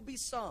 and there will be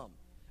some,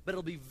 but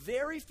it'll be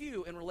very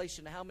few in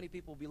relation to how many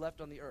people will be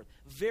left on the earth.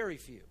 Very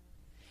few.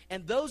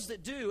 And those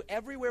that do,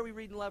 everywhere we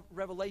read in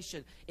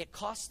Revelation, it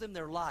costs them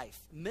their life.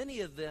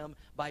 Many of them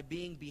by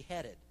being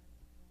beheaded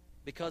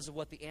because of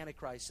what the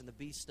Antichrist and the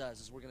beast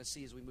does, as we're going to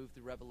see as we move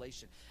through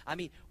Revelation. I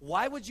mean,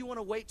 why would you want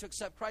to wait to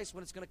accept Christ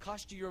when it's going to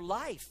cost you your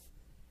life?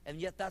 And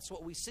yet that's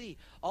what we see.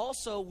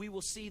 Also, we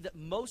will see that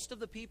most of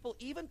the people,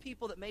 even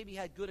people that maybe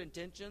had good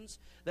intentions,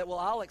 that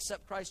I'll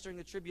accept Christ during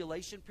the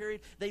tribulation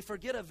period, they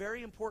forget a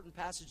very important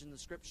passage in the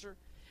Scripture.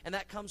 And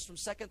that comes from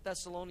 2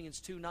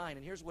 Thessalonians 2:9.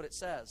 And here's what it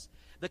says.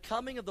 The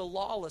coming of the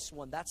lawless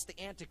one, that's the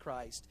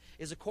Antichrist,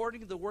 is according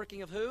to the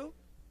working of who?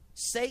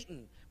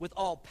 Satan, with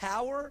all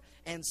power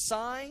and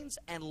signs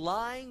and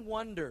lying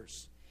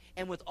wonders,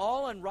 and with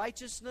all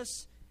unrighteous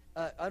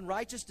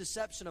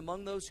deception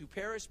among those who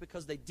perish,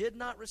 because they did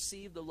not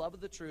receive the love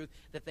of the truth,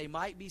 that they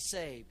might be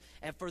saved.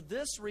 And for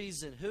this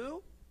reason,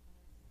 who?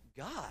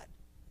 God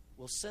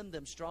will send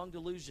them strong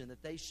delusion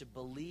that they should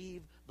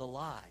believe the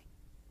lie.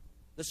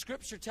 The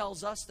Scripture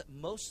tells us that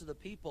most of the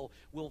people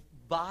will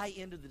buy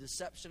into the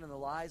deception and the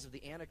lies of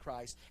the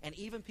Antichrist, and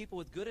even people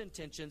with good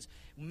intentions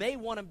may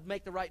want to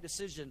make the right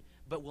decision,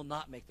 but will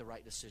not make the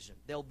right decision.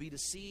 They'll be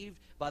deceived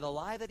by the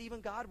lie that even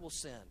God will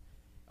send.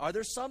 Are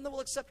there some that will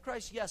accept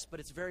Christ? Yes,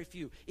 but it's very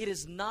few. It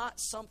is not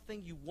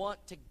something you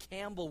want to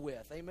gamble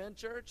with. Amen,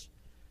 church?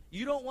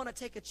 You don't want to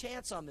take a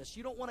chance on this.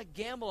 You don't want to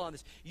gamble on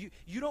this.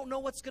 You don't know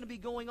what's going to be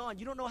going on.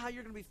 You don't know how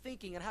you're going to be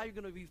thinking and how you're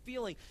going to be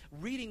feeling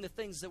reading the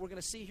things that we're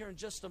going to see here in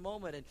just a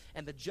moment,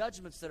 and the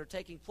judgments that are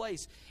taking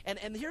place. And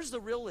here's the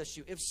real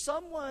issue. If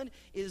someone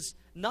is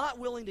not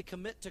willing to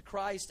commit to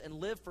Christ and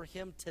live for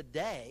Him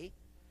today,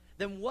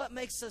 then what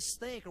makes us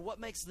think, or what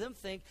makes them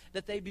think,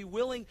 that they'd be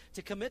willing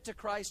to commit to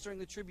Christ during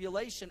the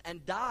tribulation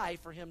and die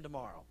for Him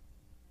tomorrow?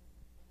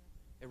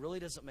 It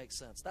really doesn't make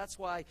sense. That's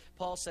why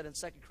Paul said in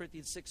 2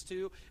 Corinthians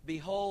 6:2,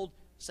 behold,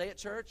 say it,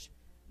 church,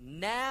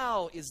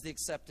 now is the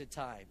accepted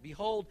time.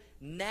 Behold,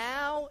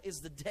 now is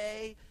the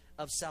day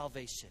of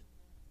salvation.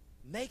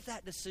 Make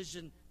that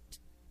decision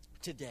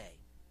today.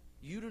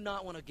 You do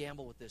not want to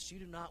gamble with this. You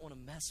do not want to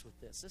mess with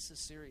this. This is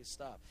serious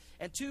stuff.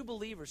 And to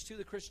believers, to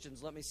the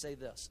Christians, let me say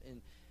this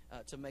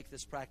to make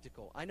this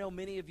practical. I know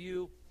many of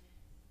you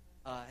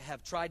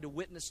have tried to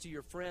witness to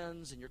your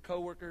friends and your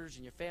coworkers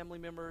and your family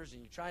members,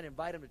 and you try to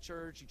invite them to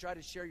church. You try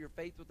to share your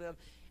faith with them,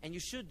 and you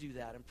should do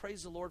that, and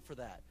praise the Lord for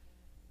that.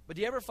 But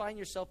do you ever find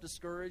yourself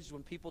discouraged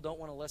when people don't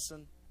want to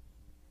listen?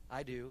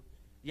 I do.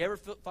 Do you ever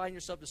find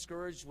yourself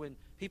discouraged when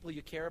people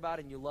you care about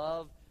and you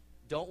love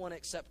don't want to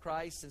accept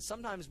Christ? And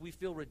sometimes we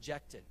feel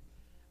rejected.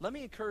 Let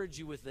me encourage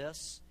you with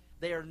this.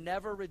 They are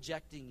never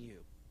rejecting you.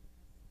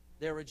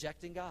 They're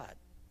rejecting God.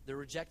 They're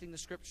rejecting the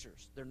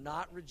Scriptures. They're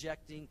not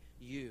rejecting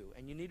you.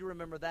 And you need to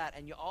remember that.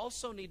 And you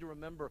also need to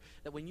remember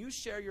that when you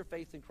share your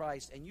faith in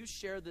Christ and you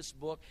share this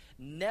book,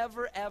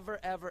 never, ever,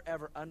 ever,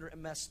 ever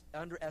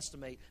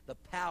underestimate the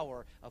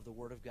power of the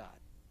Word of God.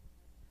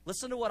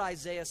 Listen to what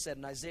Isaiah said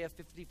in Isaiah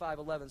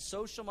 55:11.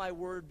 So shall my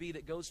word be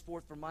that goes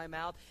forth from my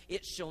mouth.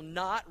 It shall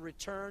not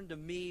return to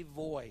me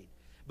void,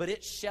 but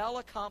it shall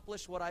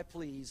accomplish what I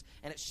please,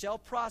 and it shall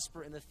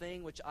prosper in the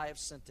thing which I have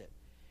sent it.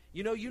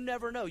 You know, you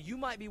never know. You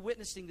might be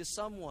witnessing to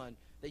someone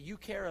that you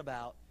care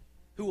about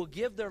who will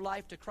give their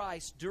life to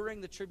Christ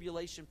during the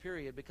tribulation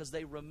period because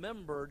they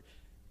remembered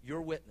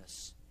your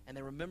witness and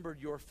they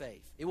remembered your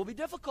faith. It will be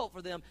difficult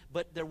for them,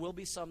 but there will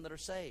be some that are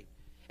saved.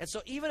 And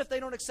so even if they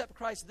don't accept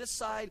Christ this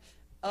side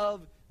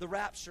of the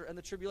rapture and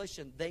the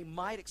tribulation, they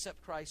might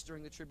accept Christ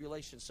during the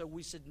tribulation. So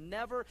we should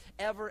never,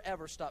 ever,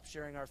 ever stop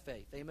sharing our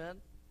faith. Amen?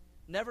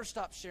 Never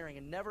stop sharing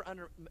and never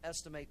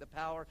underestimate the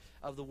power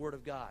of the Word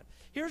of God.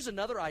 Here's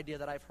another idea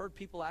that I've heard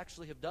people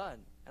actually have done,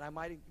 and I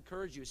might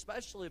encourage you,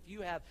 especially if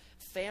you have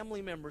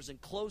family members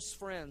and close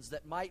friends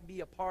that might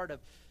be a part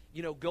of,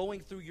 going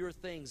through your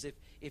things.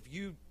 If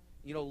you,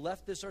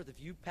 left this earth,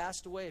 if you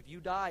passed away, if you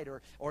died,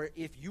 or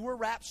if you were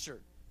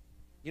raptured,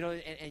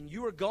 and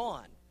you were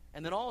gone,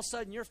 and then all of a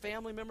sudden your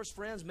family members,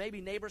 friends, maybe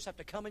neighbors have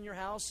to come in your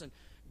house and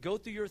go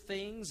through your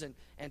things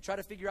and try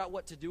to figure out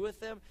what to do with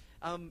them.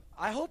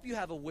 I hope you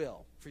have a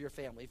will for your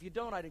family. If you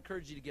don't, I'd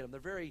encourage you to get them.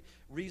 They're very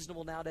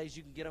reasonable nowadays.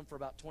 You can get them for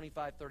about $25,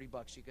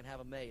 $30. You can have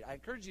them made. I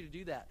encourage you to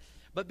do that.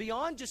 But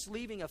beyond just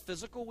leaving a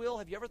physical will,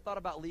 have you ever thought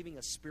about leaving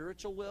a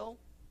spiritual will?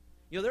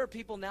 There are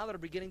people now that are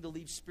beginning to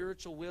leave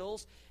spiritual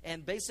wills,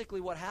 and basically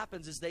what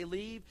happens is they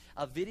leave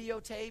a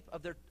videotape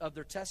of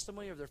their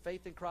testimony, of their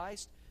faith in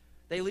Christ.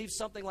 They leave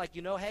something like,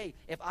 hey,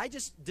 if I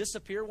just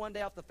disappear one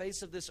day off the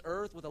face of this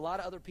earth with a lot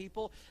of other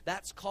people,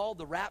 that's called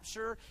the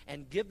rapture,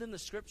 and give them the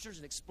scriptures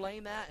and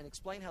explain that and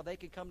explain how they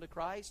can come to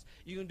Christ.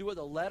 You can do it with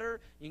a letter.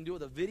 You can do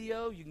it with a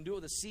video. You can do it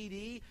with a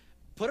CD.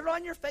 Put it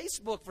on your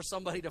Facebook for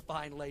somebody to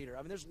find later. I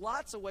mean, there's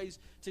lots of ways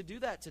to do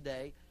that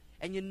today,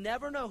 and you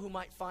never know who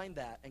might find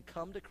that and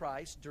come to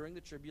Christ during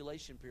the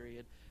tribulation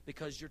period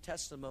because your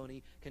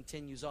testimony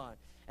continues on.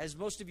 As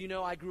most of you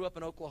know, I grew up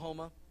in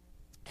Oklahoma.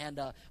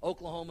 And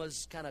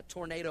Oklahoma's kind of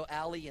tornado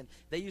alley, and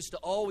they used to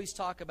always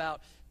talk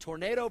about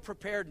tornado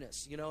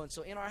preparedness, and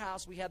so in our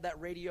house we had that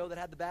radio that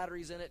had the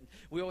batteries in it, and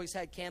we always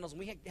had candles, and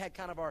we had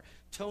kind of our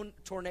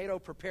tornado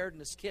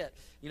preparedness kit.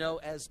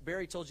 As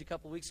Barry told you a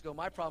couple of weeks ago,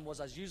 my problem was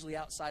I was usually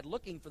outside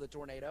looking for the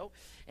tornado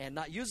and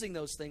not using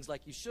those things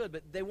like you should,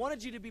 but they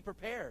wanted you to be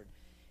prepared.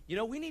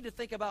 We need to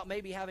think about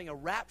maybe having a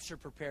rapture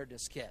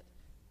preparedness kit.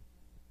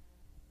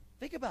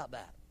 Think about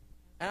that.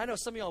 And I know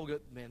some of y'all will go,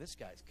 man, this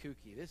guy's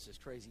kooky. This is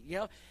crazy.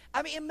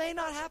 It may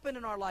not happen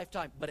in our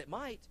lifetime, but it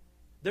might.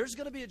 There's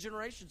going to be a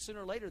generation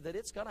sooner or later that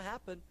it's going to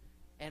happen.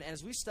 And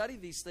as we study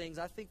these things,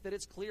 I think that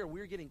it's clear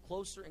we're getting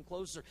closer and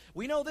closer.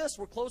 We know this.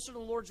 We're closer to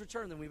the Lord's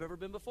return than we've ever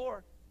been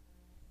before.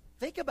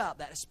 Think about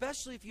that,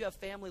 especially if you have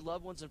family,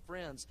 loved ones, and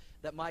friends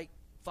that might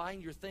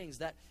find your things,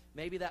 that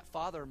maybe that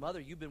father or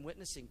mother you've been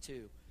witnessing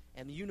to.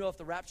 And if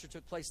the rapture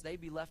took place, they'd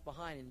be left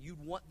behind, and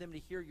you'd want them to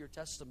hear your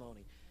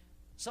testimony.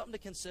 Something to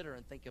consider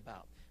and think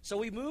about. So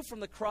we move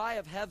from the cry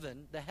of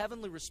heaven, the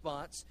heavenly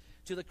response,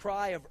 to the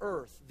cry of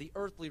earth, the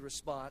earthly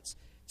response,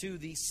 to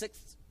the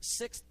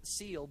sixth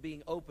seal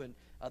being opened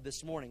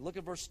this morning. Look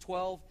at verse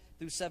 12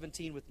 through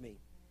 17 with me.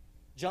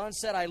 John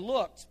said, I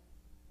looked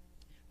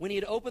when he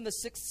had opened the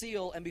sixth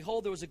seal, and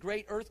behold, there was a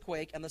great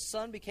earthquake, and the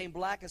sun became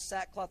black as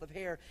sackcloth of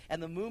hair,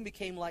 and the moon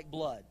became like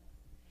blood.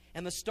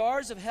 And the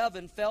stars of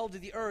heaven fell to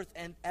the earth,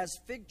 and as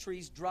fig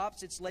trees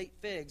drops its late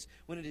figs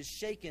when it is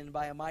shaken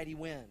by a mighty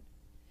wind.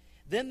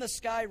 Then the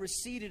sky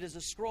receded as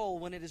a scroll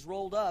when it is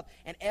rolled up,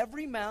 and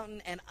every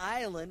mountain and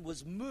island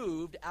was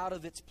moved out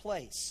of its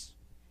place.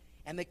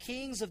 And the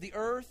kings of the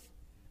earth,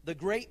 the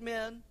great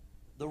men,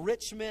 the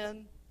rich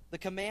men, the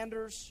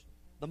commanders,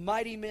 the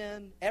mighty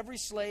men, every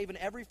slave and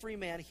every free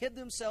man hid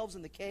themselves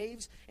in the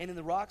caves and in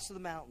the rocks of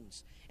the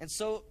mountains, and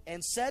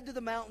said to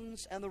the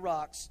mountains and the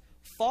rocks,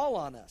 fall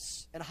on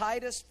us and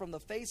hide us from the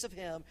face of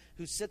him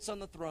who sits on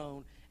the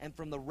throne and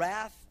from the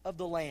wrath of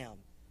the Lamb.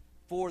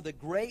 For the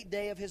great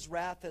day of his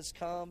wrath has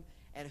come,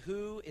 and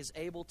who is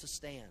able to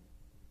stand?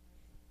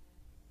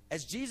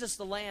 As Jesus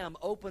the Lamb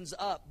opens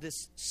up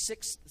this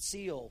sixth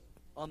seal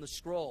on the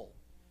scroll,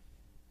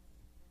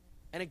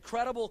 an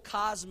incredible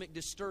cosmic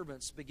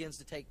disturbance begins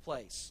to take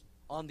place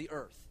on the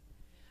earth.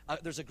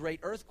 There's a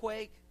great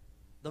earthquake.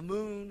 The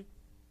moon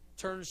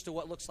turns to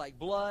what looks like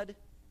blood.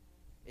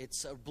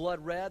 It's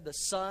blood red. The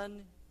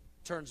sun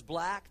turns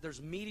black. There's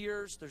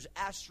meteors. There's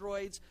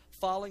asteroids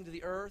falling to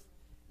the earth,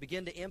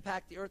 begin to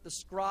impact the earth. The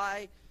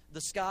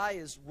sky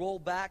is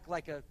rolled back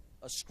like a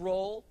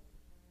scroll.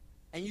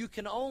 And you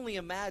can only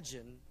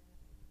imagine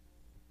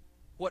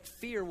what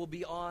fear will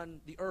be on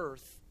the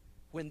earth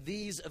when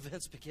these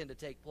events begin to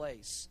take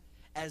place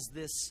as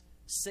this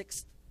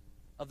sixth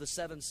of the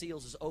seven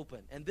seals is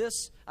open. And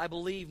this, I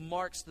believe,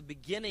 marks the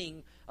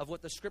beginning of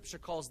what the Scripture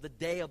calls the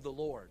day of the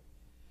Lord,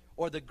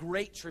 or the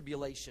Great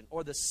Tribulation,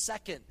 or the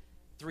second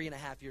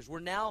 3.5 years. We're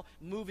now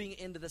moving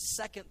into the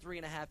second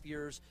 3.5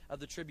 years of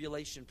the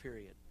tribulation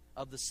period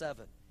of the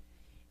seven.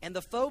 And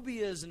the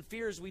phobias and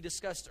fears we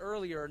discussed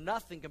earlier are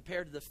nothing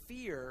compared to the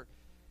fear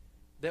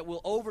that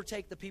will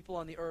overtake the people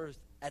on the earth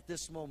at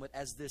this moment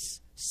as this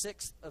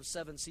sixth of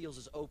seven seals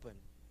is open.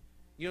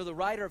 You know, the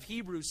writer of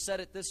Hebrews said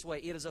it this way: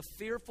 it is a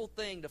fearful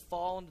thing to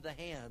fall into the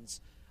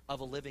hands of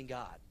a living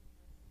God.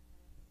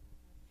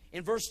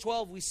 In verse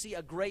 12, we see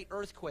a great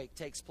earthquake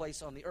takes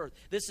place on the earth.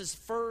 This is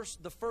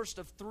the first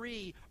of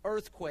three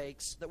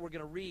earthquakes that we're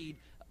going to read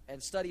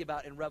and study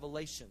about in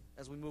Revelation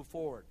as we move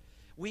forward.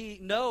 We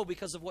know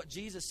because of what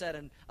Jesus said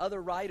and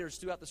other writers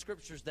throughout the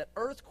Scriptures that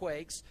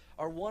earthquakes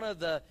are one of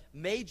the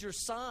major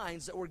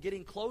signs that we're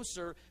getting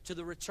closer to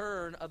the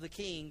return of the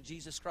King,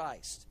 Jesus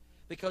Christ.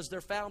 Because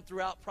they're found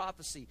throughout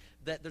prophecy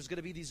that there's going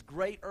to be these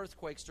great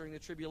earthquakes during the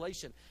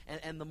tribulation.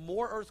 And the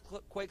more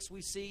earthquakes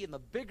we see and the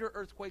bigger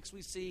earthquakes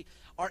we see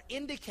are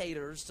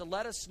indicators to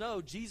let us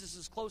know Jesus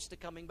is close to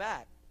coming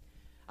back.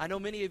 I know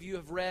many of you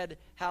have read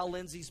Hal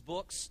Lindsey's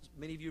books.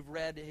 Many of you have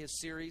read his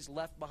series,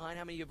 Left Behind.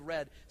 How many of you have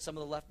read some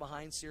of the Left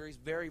Behind series?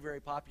 Very, very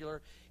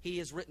popular. He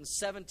has written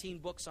 17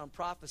 books on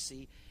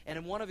prophecy. And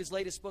in one of his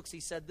latest books, he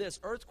said this: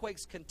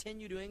 earthquakes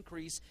continue to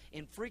increase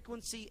in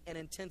frequency and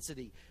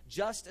intensity,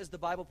 just as the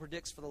Bible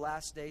predicts for the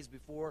last days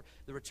before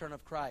the return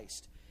of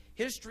Christ.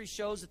 History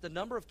shows that the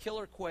number of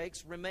killer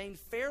quakes remained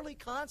fairly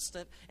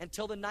constant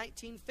until the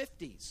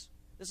 1950s.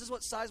 This is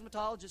what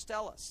seismologists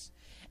tell us.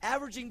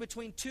 Averaging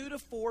between 2 to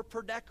 4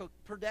 per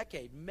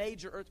decade,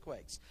 major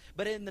earthquakes.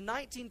 But in the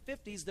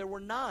 1950s, there were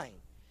 9.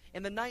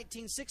 In the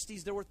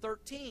 1960s, there were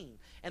 13.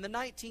 In the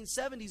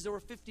 1970s, there were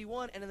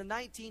 51. And in the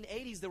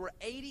 1980s, there were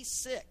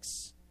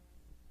 86.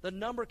 The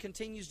number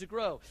continues to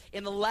grow.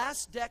 In the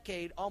last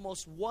decade,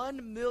 almost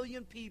 1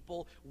 million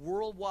people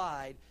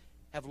worldwide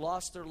have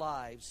lost their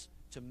lives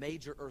to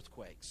major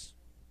earthquakes.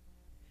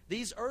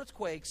 These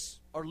earthquakes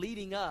are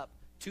leading up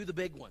to the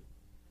big one.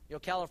 You know,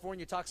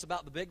 California talks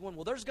about the big one.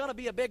 Well, there's going to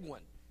be a big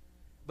one.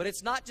 But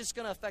it's not just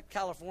going to affect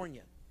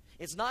California.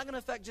 It's not going to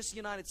affect just the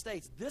United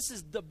States. This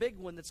is the big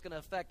one that's going to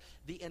affect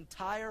the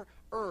entire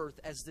earth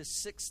as this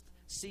sixth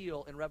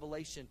seal in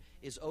Revelation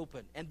is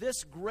open. And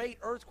this great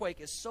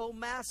earthquake is so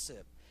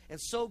massive and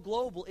so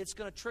global, it's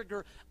going to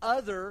trigger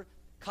other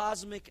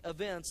cosmic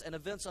events and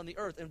events on the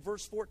earth. In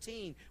verse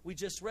 14, we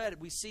just read it,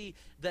 we see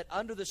that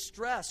under the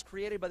stress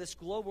created by this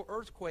global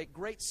earthquake,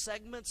 great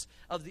segments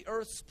of the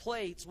earth's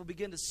plates will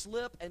begin to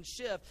slip and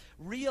shift,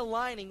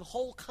 realigning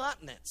whole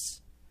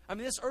continents. I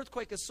mean, this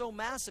earthquake is so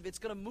massive, it's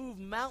going to move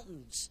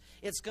mountains.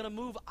 It's going to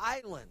move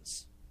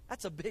islands.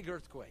 That's a big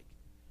earthquake.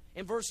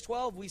 In verse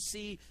 12, we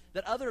see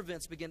that other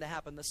events begin to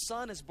happen. The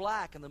sun is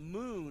black and the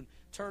moon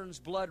turns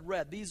blood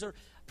red. These are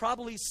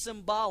probably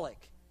symbolic,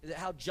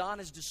 how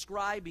John is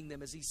describing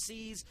them as he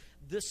sees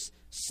this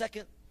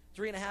second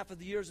 3.5 of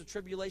the years of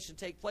tribulation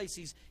take place.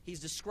 He's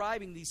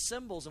describing these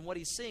symbols and what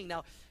he's seeing.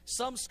 Now,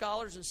 some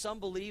scholars and some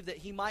believe that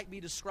he might be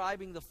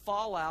describing the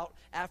fallout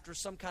after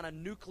some kind of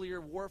nuclear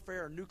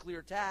warfare or nuclear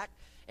attack,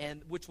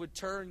 and which would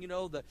turn,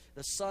 the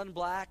sun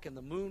black and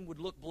the moon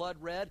would look blood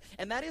red.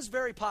 And that is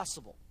very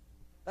possible.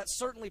 That's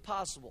certainly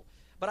possible.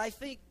 But I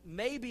think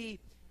maybe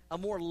a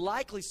more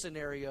likely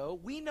scenario,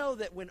 we know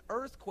that when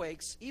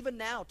earthquakes, even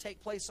now,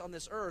 take place on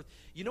this earth,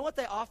 you know what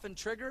they often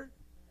trigger?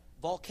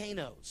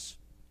 Volcanoes.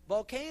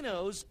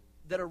 Volcanoes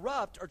that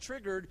erupt are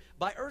triggered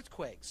by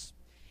earthquakes.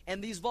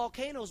 And these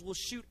volcanoes will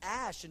shoot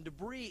ash and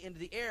debris into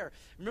the air.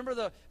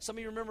 Some of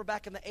you remember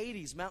back in the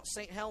 80s, Mount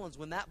St. Helens,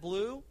 when that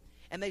blew?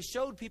 And they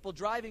showed people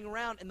driving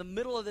around in the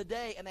middle of the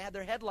day, and they had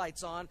their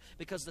headlights on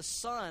because the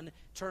sun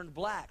turned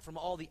black from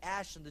all the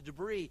ash and the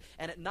debris.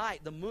 And at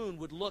night, the moon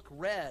would look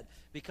red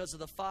because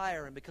of the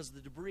fire and because of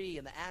the debris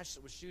and the ash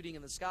that was shooting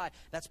in the sky.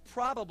 That's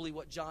probably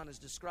what John is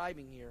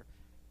describing here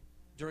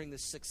during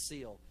this sixth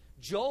seal.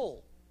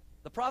 Joel,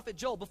 the prophet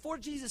Joel, before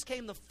Jesus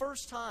came the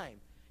first time,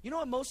 you know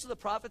what most of the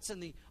prophets in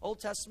the Old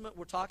Testament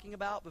were talking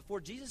about?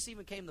 Before Jesus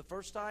even came the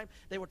first time,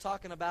 they were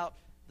talking about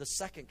the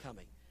second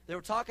coming. They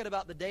were talking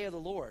about the day of the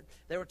Lord.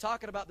 They were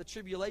talking about the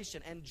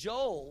tribulation. And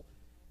Joel,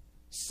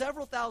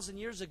 several thousand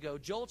years ago,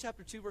 Joel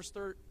chapter 2 verse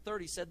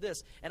 30 said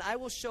this: "And I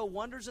will show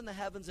wonders in the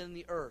heavens and in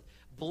the earth,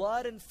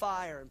 blood and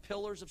fire and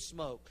pillars of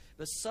smoke.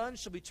 The sun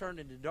shall be turned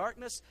into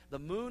darkness, the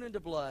moon into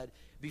blood,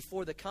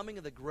 before the coming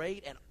of the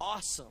great and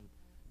awesome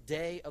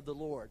day of the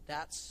Lord."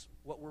 That's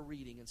what we're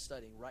reading and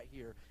studying right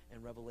here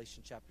in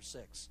Revelation chapter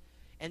 6.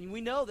 And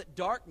we know that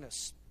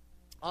darkness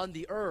on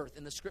the earth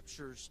in the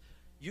Scriptures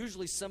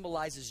usually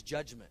symbolizes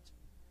judgment.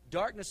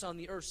 Darkness on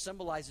the earth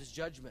symbolizes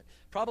judgment.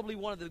 Probably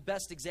one of the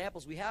best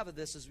examples we have of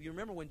this is, you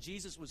remember when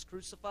Jesus was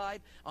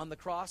crucified on the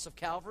cross of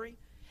Calvary?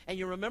 And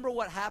you remember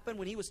what happened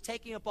when he was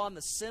taking upon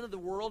the sin of the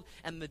world,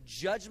 and the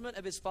judgment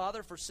of his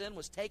Father for sin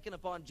was taken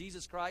upon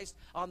Jesus Christ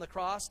on the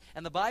cross.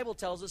 And the Bible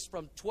tells us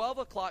from 12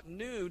 o'clock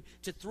noon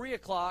to 3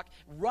 o'clock,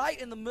 right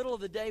in the middle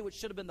of the day, which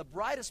should have been the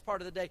brightest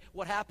part of the day,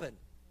 what happened?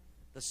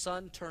 The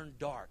sun turned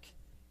dark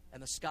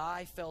and the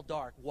sky fell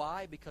dark.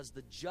 Why? Because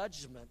the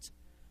judgment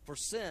for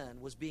sin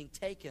was being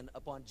taken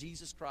upon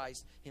Jesus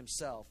Christ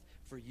himself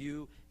for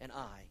you and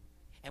I.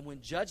 And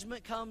when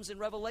judgment comes in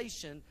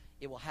Revelation,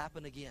 it will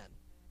happen again,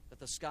 that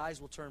the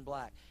skies will turn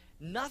black.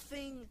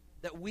 Nothing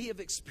that we have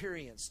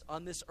experienced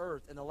on this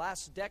earth in the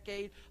last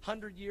decade,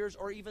 100 years,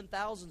 or even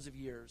thousands of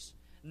years,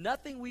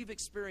 nothing we've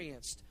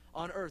experienced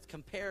on earth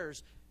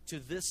compares to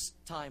this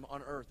time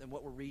on earth and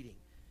what we're reading.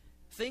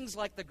 Things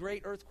like the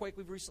great earthquake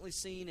we've recently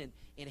seen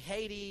in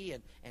Haiti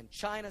and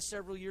China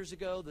several years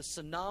ago, the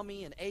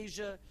tsunami in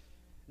Asia,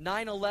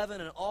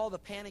 9/11 and all the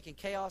panic and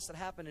chaos that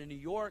happened in New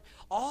York,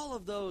 all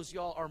of those,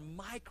 y'all, are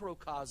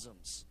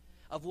microcosms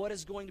of what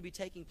is going to be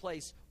taking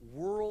place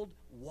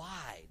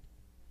worldwide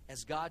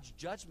as God's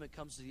judgment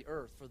comes to the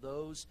earth for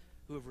those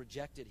who have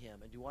rejected him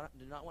and do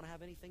not want to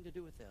have anything to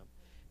do with him.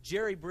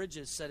 Jerry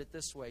Bridges said it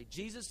this way: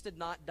 Jesus did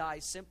not die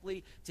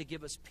simply to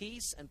give us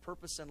peace and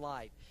purpose in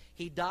life.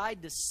 He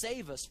died to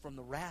save us from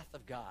the wrath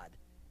of God.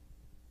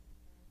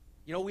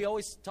 You know, we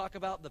always talk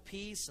about the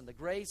peace and the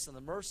grace and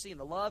the mercy and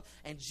the love,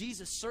 and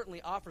Jesus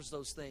certainly offers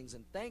those things,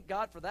 and thank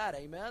God for that,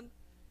 amen?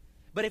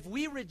 But if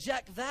we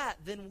reject that,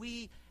 then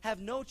we have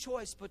no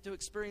choice but to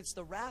experience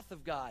the wrath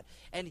of God.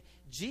 And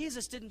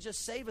Jesus didn't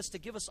just save us to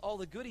give us all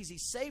the goodies. He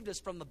saved us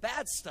from the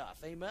bad stuff,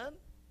 amen?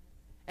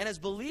 And as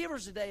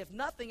believers today, if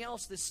nothing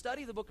else, this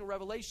study of the book of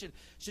Revelation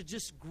should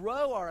just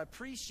grow our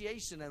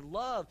appreciation and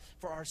love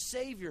for our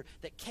Savior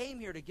that came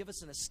here to give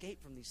us an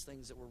escape from these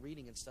things that we're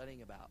reading and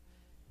studying about.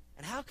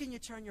 And how can you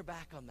turn your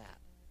back on that?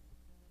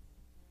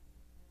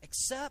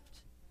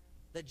 Except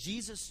that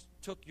Jesus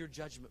took your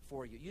judgment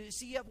for you. You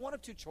see, you have one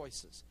of two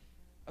choices,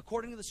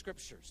 according to the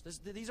Scriptures.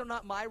 These are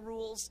not my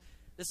rules.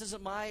 This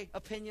isn't my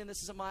opinion.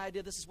 This isn't my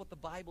idea. This is what the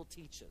Bible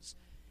teaches.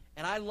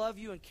 And I love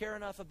you and care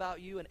enough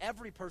about you and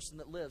every person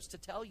that lives to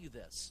tell you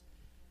this.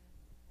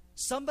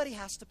 Somebody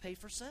has to pay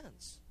for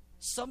sins.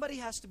 Somebody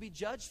has to be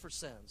judged for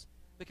sins,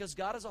 because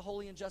God is a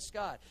holy and just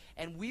God.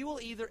 And we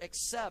will either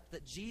accept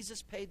that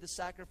Jesus paid the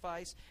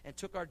sacrifice and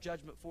took our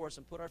judgment for us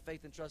and put our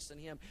faith and trust in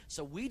him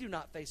so we do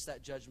not face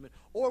that judgment,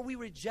 or we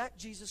reject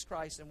Jesus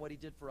Christ and what he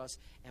did for us,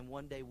 and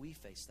one day we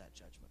face that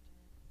judgment.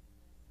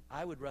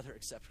 I would rather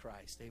accept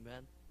Christ,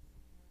 amen?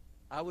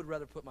 I would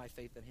rather put my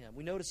faith in him.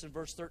 We notice in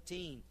verse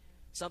 13,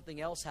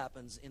 something else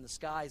happens in the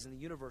skies, in the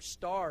universe.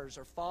 Stars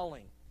are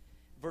falling.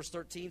 Verse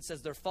 13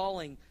 says they're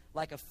falling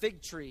like a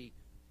fig tree,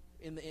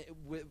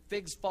 with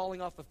figs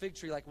falling off a fig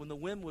tree, like when the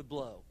wind would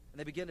blow, and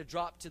they begin to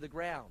drop to the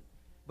ground.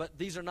 But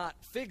these are not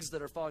figs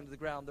that are falling to the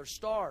ground. They're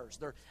stars.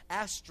 They're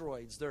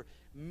asteroids. They're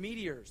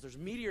meteors. There's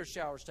meteor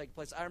showers taking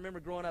place. I remember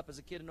growing up as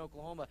a kid in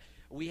Oklahoma,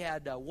 we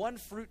had one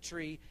fruit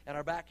tree in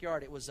our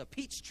backyard. It was a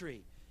peach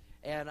tree.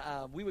 And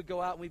we would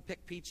go out and we'd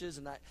pick peaches,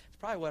 and it's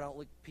probably why I don't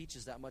like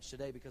peaches that much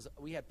today, because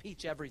we had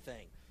peach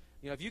everything.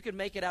 You know, if you could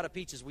make it out of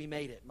peaches, we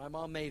made it. My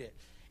mom made it.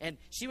 And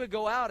she would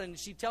go out and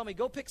she'd tell me,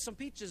 go pick some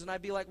peaches. And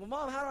I'd be like, well,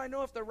 Mom, how do I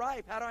know if they're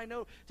ripe? How do I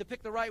know to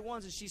pick the right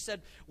ones? And she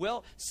said,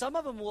 well, some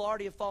of them will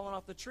already have fallen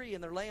off the tree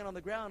and they're laying on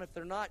the ground. If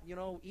they're not,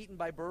 eaten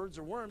by birds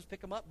or worms, pick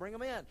them up, bring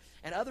them in.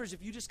 And others,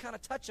 if you just kind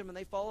of touch them and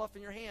they fall off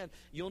in your hand,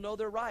 you'll know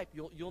they're ripe.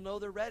 You'll know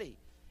they're ready.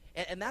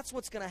 And that's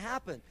what's going to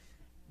happen.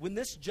 When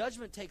this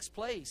judgment takes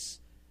place,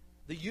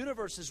 the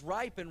universe is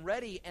ripe and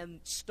ready, and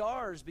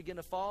stars begin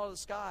to fall out of the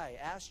sky,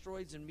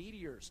 asteroids and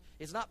meteors.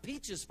 It's not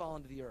peaches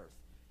falling to the earth.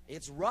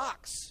 It's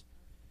rocks.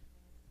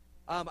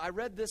 I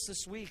read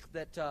this week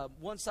that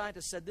one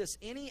scientist said this: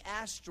 any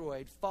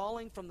asteroid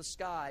falling from the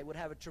sky would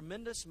have a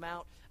tremendous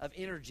amount of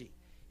energy.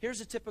 Here's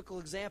a typical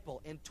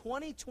example. In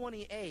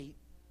 2028,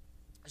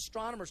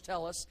 astronomers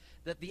tell us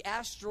that the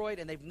asteroid,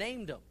 and they've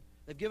named them,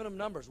 they've given them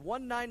numbers,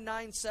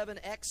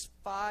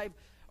 1997X5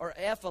 or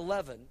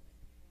F11,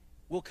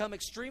 will come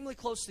extremely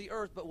close to the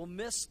earth but will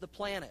miss the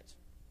planet.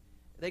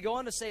 They go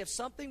on to say if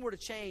something were to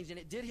change and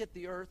it did hit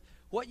the earth,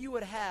 what you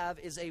would have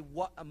is a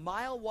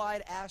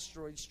mile-wide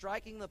asteroid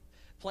striking the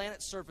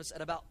planet's surface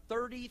at about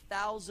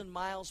 30,000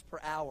 miles per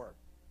hour.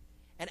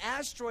 An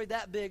asteroid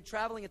that big,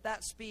 traveling at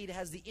that speed,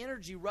 has the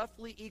energy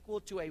roughly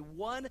equal to a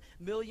 1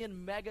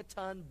 million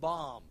megaton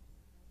bomb.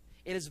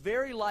 It is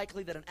very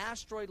likely that an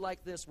asteroid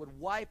like this would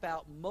wipe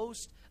out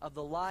most of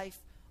the life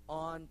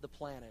on the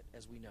planet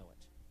as we know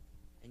it.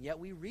 And yet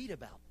we read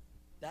about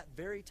that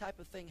very type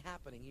of thing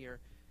happening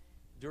here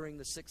during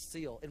the sixth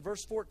seal. In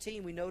verse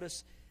 14, we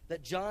notice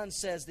that John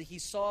says that he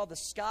saw the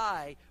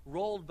sky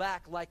rolled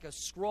back like a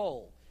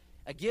scroll.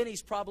 Again,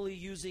 he's probably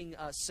using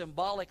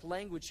symbolic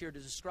language here to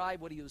describe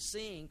what he was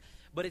seeing.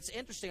 But it's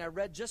interesting. I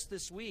read just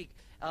this week,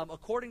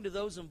 according to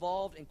those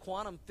involved in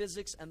quantum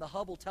physics and the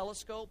Hubble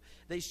telescope,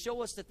 they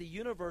show us that the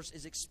universe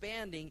is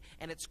expanding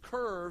and it's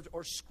curved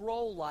or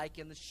scroll-like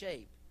in the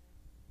shape.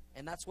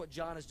 And that's what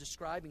John is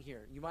describing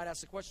here. You might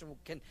ask the question, well,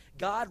 can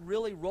God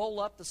really roll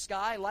up the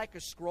sky like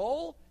a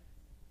scroll?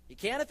 He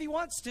can if he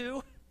wants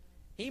to.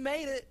 He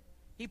made it.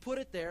 He put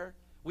it there.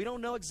 We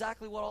don't know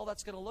exactly what all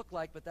that's going to look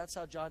like, but that's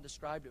how John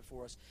described it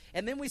for us.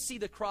 And then we see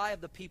the cry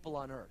of the people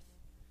on earth.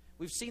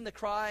 We've seen the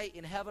cry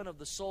in heaven of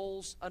the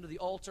souls under the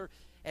altar.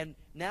 And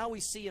now we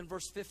see in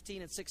verse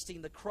 15 and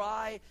 16 the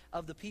cry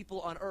of the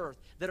people on earth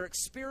that are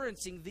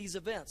experiencing these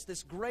events,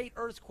 this great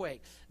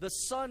earthquake, the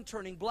sun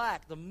turning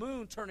black, the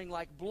moon turning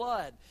like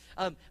blood,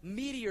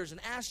 meteors and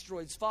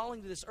asteroids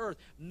falling to this earth.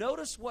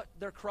 Notice what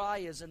their cry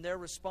is and their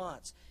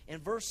response.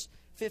 In verse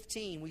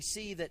 15, we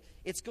see that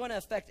it's going to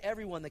affect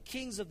everyone, the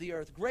kings of the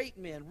earth, great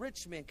men,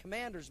 rich men,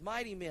 commanders,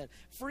 mighty men,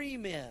 free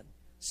men,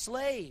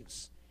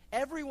 slaves.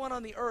 Everyone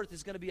on the earth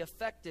is going to be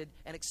affected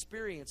and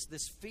experience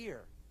this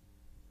fear,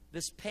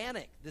 this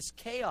panic, this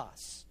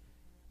chaos,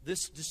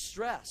 this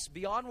distress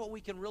beyond what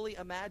we can really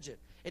imagine.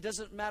 It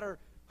doesn't matter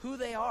who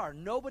they are.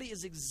 Nobody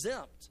is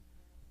exempt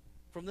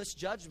from this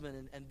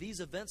judgment and these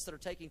events that are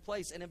taking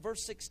place. And in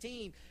verse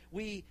 16,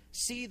 we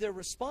see their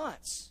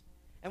response.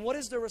 And what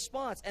is their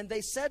response? And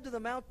they said to the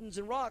mountains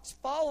and rocks,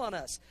 fall on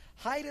us,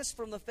 hide us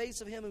from the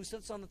face of him who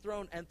sits on the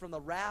throne and from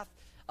the wrath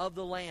of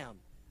the Lamb.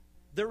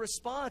 Their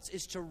response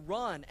is to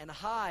run and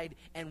hide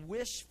and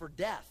wish for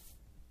death.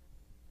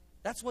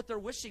 That's what they're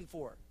wishing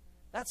for.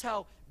 That's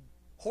how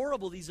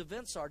horrible these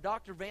events are.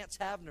 Dr. Vance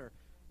Havner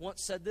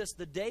once said this: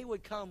 the day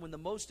would come when the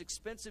most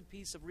expensive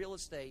piece of real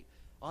estate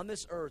on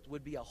this earth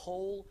would be a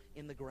hole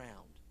in the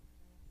ground.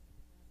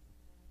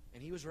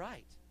 And he was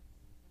right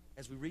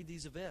as we read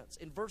these events.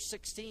 In verse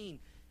 16,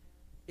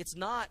 it's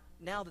not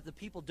now that the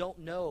people don't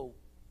know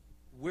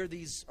where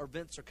these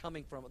events are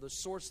coming from, or the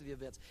source of the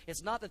events.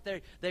 It's not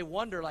that they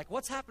wonder, like,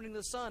 what's happening to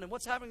the sun, and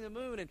what's happening to the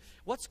moon, and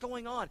what's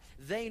going on.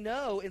 They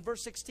know, in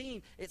verse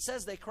 16, it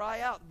says they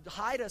cry out,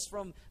 hide us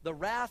from the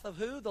wrath of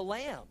who? The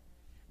Lamb.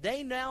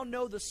 They now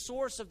know the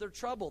source of their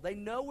trouble. They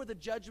know where the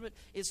judgment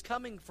is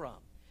coming from.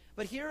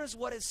 But here is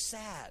what is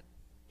sad.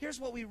 Here's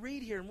what we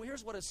read here, and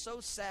here's what is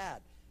so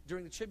sad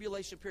during the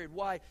tribulation period.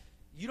 Why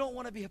you don't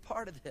want to be a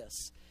part of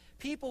this.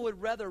 People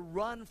would rather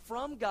run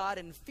from God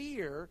in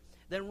fear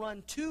than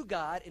run to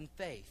God in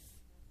faith.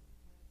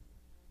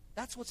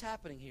 That's what's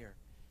happening here.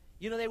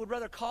 You know, they would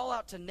rather call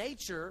out to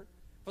nature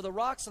for the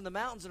rocks and the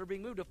mountains that are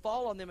being moved to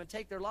fall on them and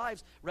take their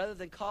lives rather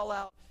than call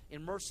out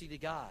in mercy to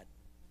God.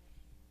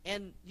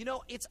 And, you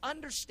know, it's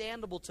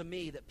understandable to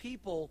me that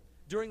people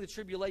during the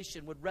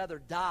tribulation would rather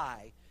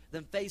die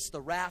than face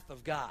the wrath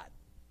of God.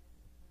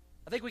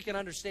 I think we can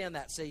understand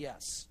that, say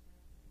yes.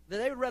 That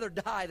they would rather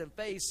die than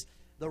face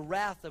the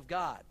wrath of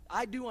God.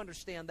 I do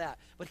understand that.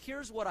 But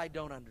here's what I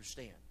don't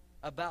understand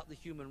about the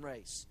human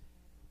race.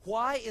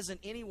 Why isn't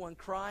anyone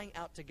crying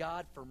out to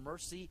God for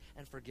mercy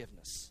and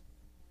forgiveness?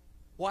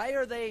 Why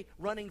are they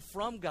running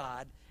from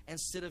God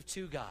instead of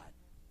to God?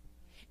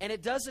 And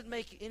it doesn't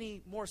make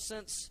any more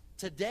sense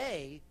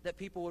today that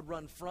people would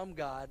run from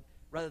God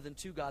rather than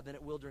to God than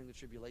it will during the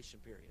tribulation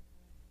period.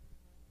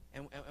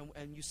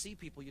 And you see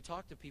people, you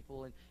talk to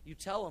people, and you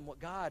tell them what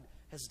God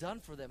has done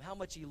for them, how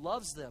much He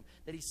loves them,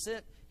 that He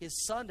sent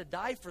His Son to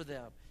die for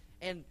them,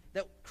 and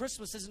that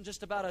Christmas isn't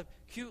just about a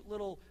cute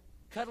little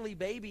cuddly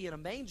baby in a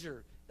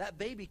manger. That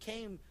baby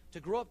came to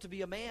grow up to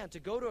be a man, to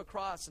go to a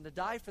cross and to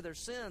die for their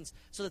sins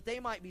so that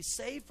they might be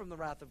saved from the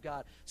wrath of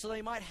God, so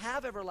they might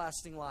have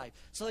everlasting life,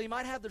 so they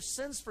might have their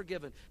sins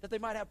forgiven, that they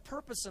might have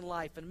purpose in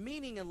life and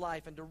meaning in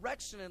life and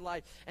direction in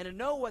life and to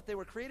know what they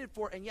were created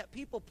for. And yet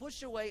people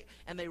push away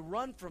and they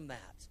run from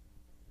that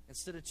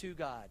instead of to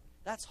God.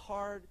 That's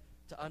hard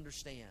to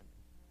understand.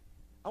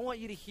 I want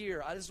you to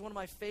hear, this is one of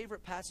my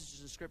favorite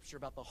passages in Scripture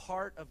about the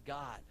heart of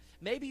God.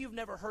 Maybe you've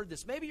never heard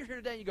this. Maybe you're here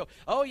today and you go,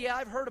 oh yeah,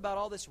 I've heard about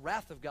all this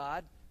wrath of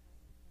God.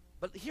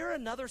 But hear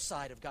another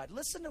side of God.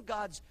 Listen to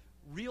God's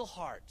real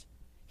heart.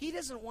 He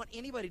doesn't want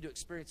anybody to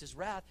experience His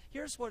wrath.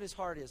 Here's what His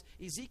heart is.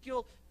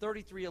 Ezekiel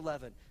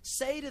 33:11.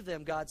 Say to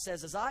them, God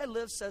says, as I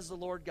live, says the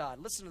Lord God.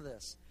 Listen to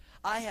this.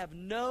 I have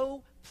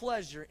no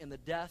pleasure in the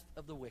death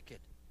of the wicked,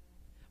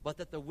 but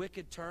that the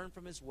wicked turn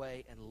from his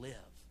way and live.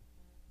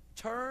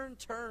 Turn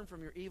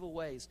from your evil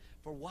ways,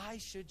 for why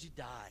should you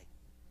die?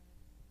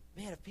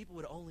 Man, if people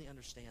would only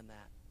understand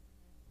that.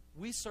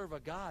 We serve a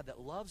God that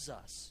loves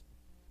us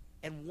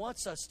and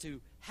wants us to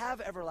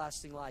have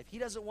everlasting life. He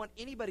doesn't want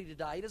anybody to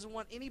die. He doesn't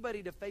want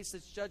anybody to face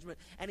this judgment,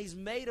 and He's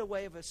made a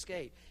way of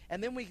escape.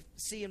 And then we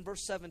see in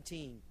verse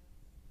 17,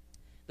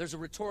 there's a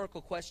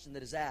rhetorical question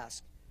that is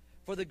asked.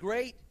 For the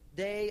great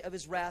day of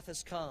His wrath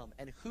has come,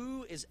 and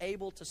who is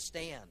able to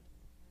stand?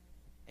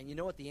 And you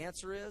know what the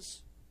answer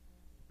is?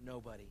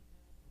 Nobody.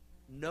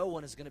 No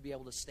one is going to be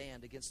able to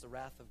stand against the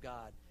wrath of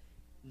God.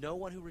 No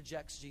one who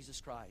rejects Jesus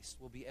Christ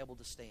will be able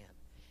to stand.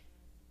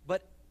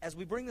 But as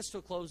we bring this to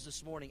a close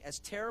this morning, as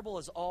terrible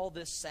as all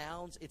this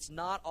sounds, it's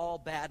not all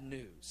bad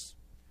news.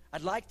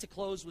 I'd like to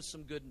close with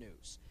some good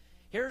news.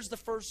 Here's the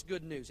first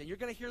good news, and you're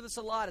going to hear this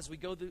a lot as we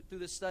go through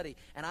this study,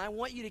 and I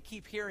want you to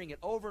keep hearing it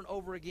over and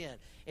over again.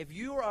 If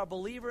you are a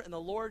believer in the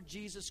Lord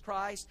Jesus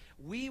Christ,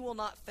 we will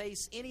not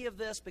face any of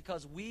this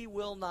because we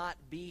will not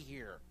be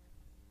here.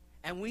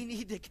 And we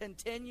need to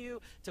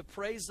continue to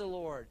praise the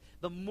Lord.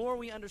 The more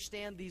we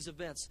understand these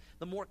events,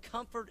 the more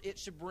comfort it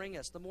should bring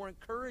us, the more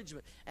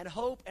encouragement and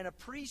hope and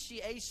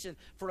appreciation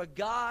for a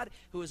God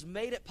who has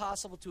made it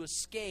possible to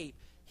escape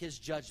His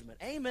judgment.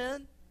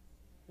 Amen?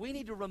 We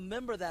need to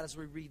remember that as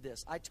we read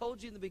this. I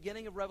told you in the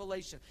beginning of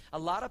Revelation, a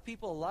lot of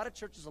people, a lot of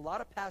churches, a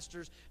lot of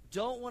pastors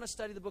don't want to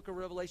study the book of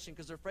Revelation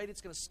because they're afraid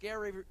it's going to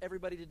scare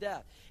everybody to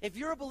death. If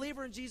you're a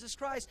believer in Jesus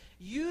Christ,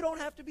 you don't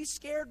have to be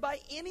scared by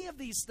any of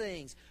these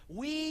things.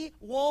 We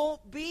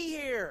won't be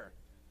here.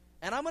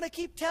 And I'm going to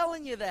keep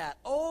telling you that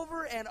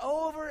over and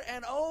over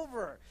and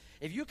over.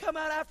 If you come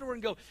out afterward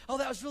and go, oh,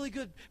 that was really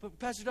good,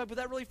 Pastor Doug, but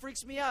that really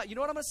freaks me out. You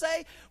know what I'm going to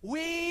say?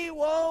 We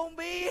won't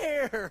be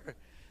here.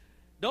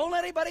 Don't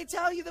let anybody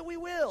tell you that we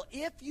will.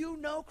 If you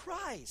know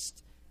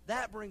Christ,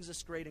 that brings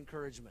us great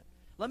encouragement.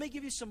 Let me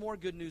give you some more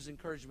good news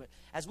encouragement.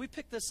 As we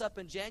pick this up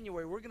in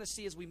January, we're going to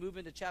see as we move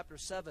into chapter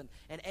 7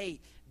 and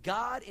 8,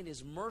 God in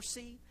His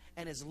mercy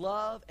and His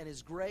love and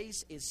His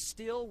grace is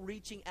still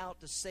reaching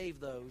out to save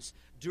those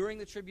during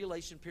the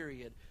tribulation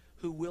period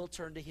who will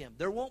turn to him.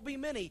 There won't be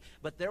many,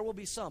 but there will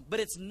be some. But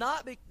it's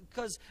not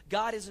because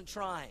God isn't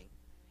trying.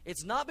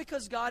 It's not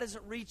because God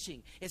isn't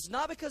reaching. It's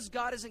not because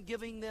God isn't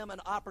giving them an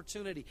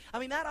opportunity. I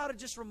mean, that ought to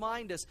just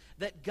remind us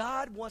that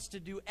God wants to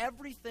do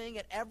everything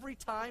at every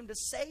time to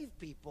save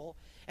people.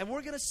 And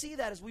we're going to see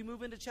that as we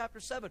move into chapter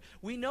 7.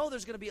 We know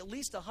there's going to be at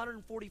least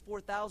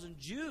 144,000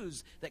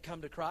 Jews that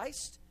come to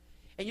Christ.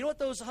 And you know what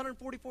those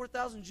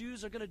 144,000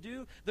 Jews are going to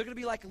do? They're going to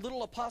be like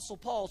little Apostle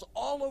Pauls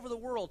all over the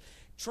world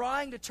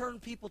trying to turn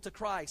people to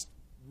Christ.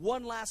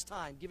 One last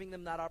time, giving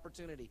them that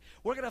opportunity.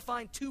 We're going to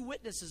find two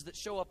witnesses that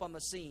show up on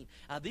the scene.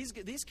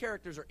 These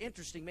characters are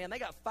interesting, man. They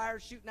got fire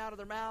shooting out of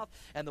their mouth,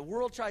 and the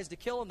world tries to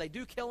kill them. They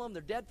do kill them.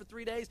 They're dead for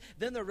 3 days.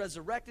 Then they're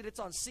resurrected.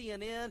 It's on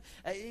CNN.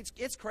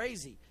 It's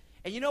crazy.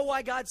 And you know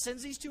why God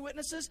sends these two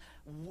witnesses?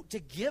 To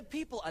give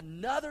people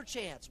another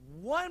chance,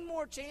 one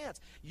more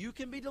chance. You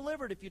can be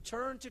delivered if you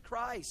turn to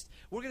Christ.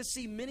 We're going to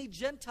see many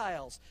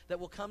Gentiles that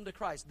will come to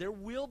Christ. There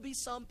will be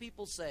some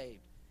people saved.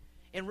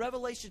 In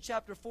Revelation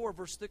chapter 4,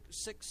 verse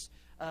 6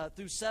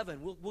 through 7,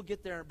 we'll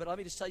get there, but let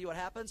me just tell you what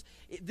happens.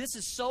 This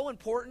is so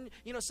important.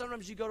 You know,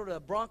 sometimes you go to a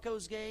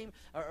Broncos game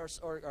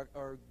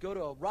or go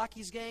to a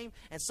Rockies game,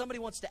 and somebody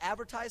wants to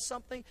advertise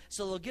something,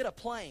 so they'll get a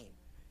plane.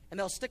 And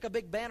they'll stick a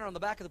big banner on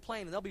the back of the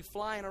plane, and they'll be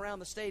flying around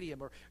the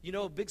stadium. Or, you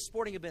know, big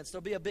sporting events,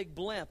 there'll be a big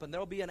blimp, and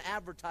there'll be an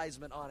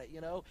advertisement on it,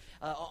 you know,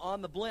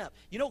 on the blimp.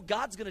 You know,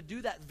 God's going to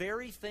do that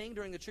very thing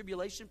during the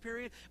tribulation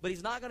period, but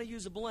he's not going to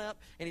use a blimp,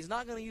 and he's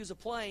not going to use a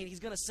plane. He's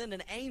going to send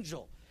an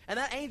angel. And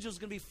that angel is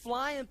going to be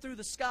flying through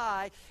the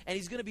sky, and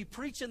he's going to be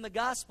preaching the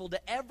gospel to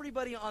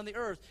everybody on the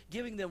earth,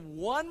 giving them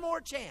one more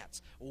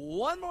chance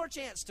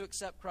to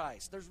accept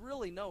Christ. There's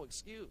really no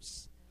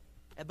excuse.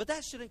 But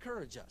that should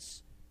encourage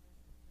us.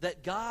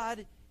 That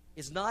God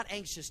is not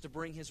anxious to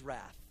bring his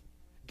wrath.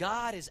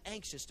 God is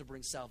anxious to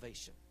bring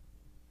salvation.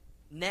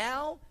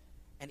 Now,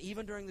 and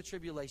even during the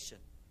tribulation.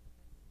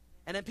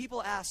 And then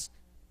people ask,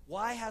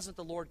 why hasn't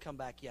the Lord come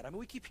back yet? I mean,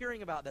 we keep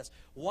hearing about this.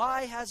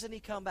 Why hasn't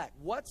he come back?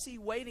 What's he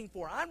waiting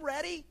for? I'm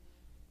ready.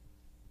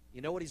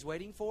 You know what he's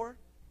waiting for?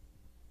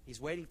 He's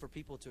waiting for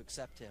people to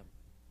accept him.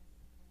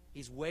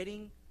 He's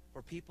waiting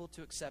for people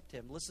to accept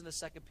him. Listen to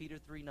 2 Peter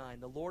 3:9.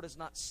 The Lord is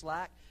not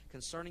slack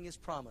concerning his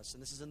promise.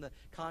 And this is in the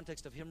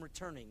context of him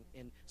returning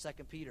in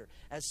 2 Peter.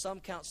 As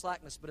some count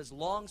slackness, but is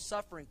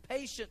long-suffering,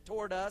 patient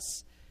toward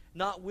us,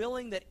 not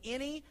willing that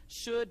any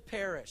should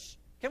perish.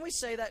 Can we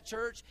say that,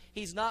 church?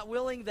 He's not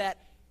willing that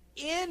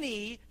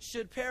any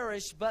should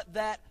perish, but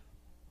that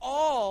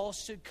all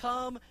should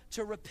come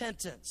to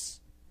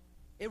repentance.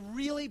 It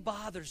really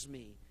bothers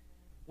me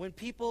when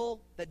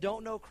people that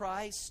don't know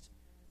Christ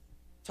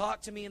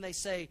talk to me and they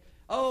say,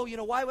 oh, you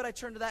know, why would I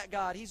turn to that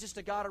God? He's just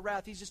a God of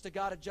wrath. He's just a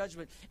God of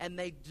judgment. And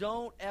they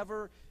don't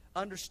ever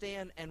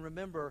understand and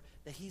remember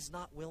that he's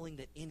not willing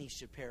that any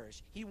should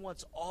perish. He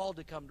wants all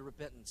to come to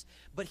repentance.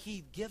 But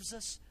he gives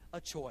us a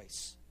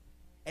choice.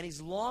 And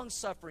he's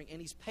long-suffering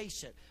and he's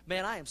patient.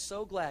 Man, I am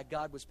so glad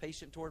God was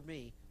patient toward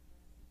me.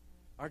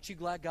 Aren't you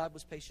glad God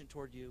was patient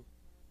toward you?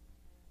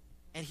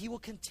 And he will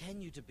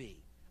continue to be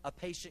a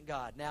patient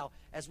God. Now,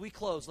 as we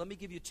close, let me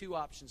give you two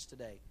options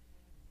today.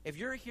 If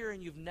you're here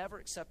and you've never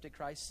accepted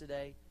Christ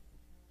today,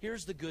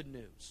 here's the good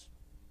news.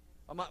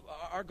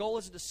 Our goal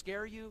isn't to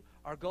scare you.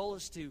 Our goal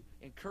is to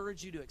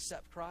encourage you to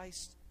accept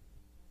Christ.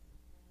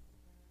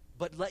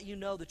 But let you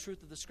know the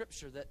truth of the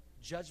Scripture, that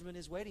judgment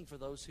is waiting for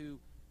those who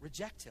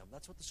reject him.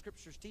 That's what the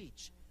Scriptures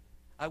teach.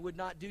 I would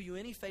not do you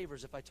any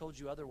favors if I told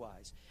you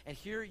otherwise. And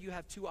here you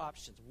have two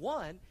options.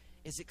 One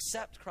is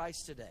accept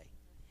Christ today.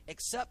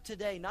 Accept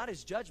today, not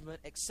his judgment,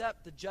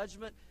 accept the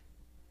judgment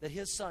that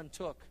his Son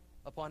took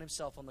upon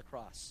himself on the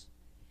cross.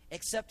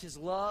 Accept his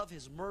love,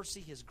 his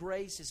mercy, his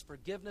grace, his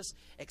forgiveness.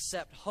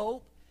 Accept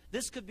hope.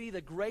 This could be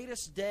the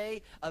greatest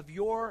day of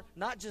your,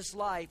 not just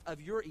life,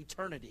 of your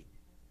eternity.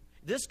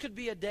 This could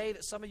be a day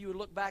that some of you would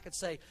look back and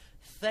say,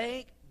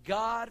 thank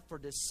God for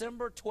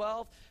December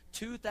 12th,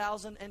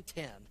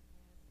 2010.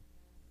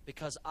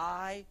 Because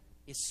I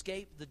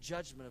escaped the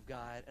judgment of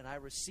God and I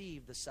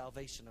received the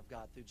salvation of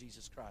God through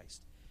Jesus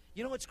Christ.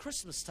 You know, it's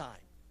Christmas time.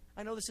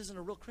 I know this isn't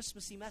a real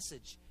Christmassy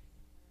message.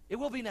 It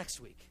will be next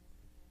week.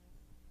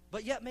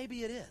 But yet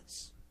maybe it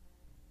is.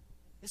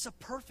 It's a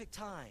perfect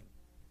time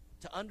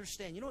to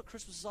understand. You know what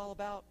Christmas is all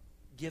about?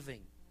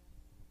 Giving.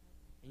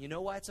 And you know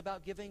why it's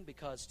about giving?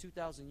 Because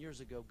 2,000 years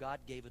ago,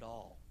 God gave it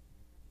all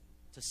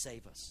to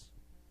save us.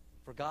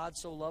 For God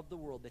so loved the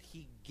world that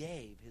he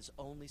gave his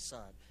only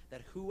Son,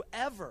 that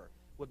whoever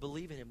would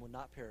believe in him would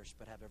not perish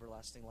but have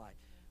everlasting life.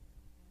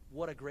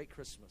 What a great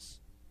Christmas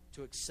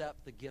to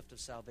accept the gift of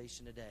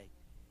salvation today.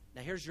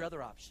 Now here's your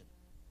other option.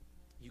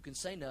 You can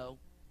say no,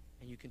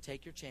 and you can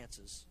take your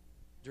chances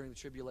during the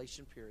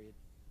tribulation period.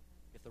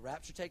 If the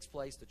rapture takes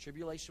place, the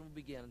tribulation will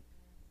begin.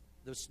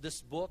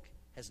 This book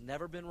has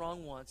never been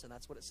wrong once, and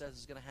that's what it says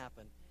is going to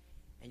happen.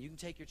 And you can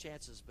take your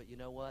chances, but you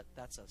know what?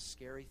 That's a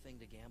scary thing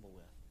to gamble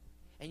with.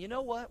 And you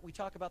know what? We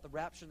talk about the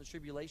rapture and the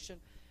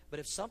tribulation, but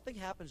if something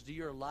happens to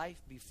your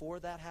life before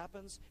that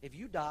happens, if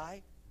you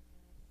die,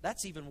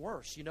 that's even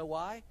worse. You know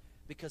why?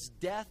 Because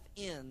death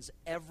ends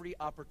every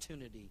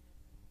opportunity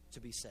to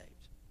be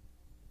saved.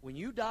 When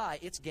you die,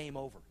 it's game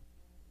over.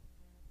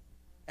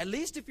 At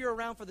least if you're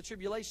around for the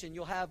tribulation,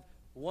 you'll have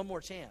one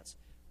more chance.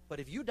 But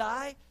if you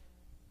die,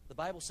 the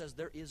Bible says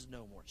there is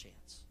no more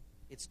chance.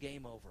 It's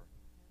game over.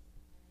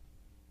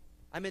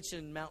 I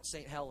mentioned Mount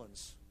St.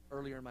 Helens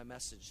earlier in my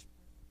message.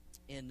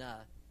 In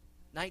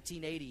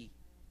 1980,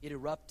 it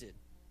erupted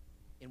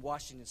in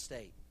Washington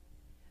State.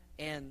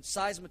 And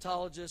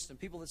seismologists and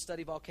people that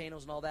study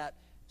volcanoes and all that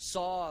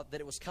saw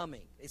that it was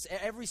coming.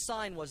 Every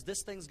sign was,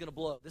 this thing's going to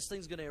blow. This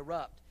thing's going to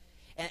erupt.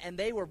 And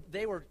they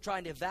were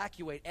trying to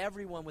evacuate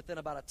everyone within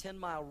about a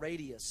 10-mile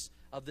radius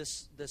of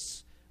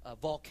this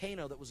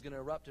volcano that was going to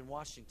erupt in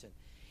Washington.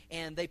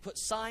 And they put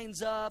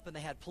signs up, and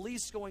they had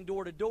police going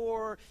door to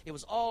door. It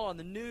was all on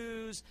the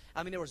news.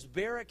 I mean, there was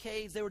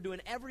barricades. They were doing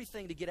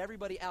everything to get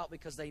everybody out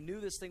because they knew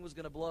this thing was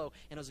going to blow,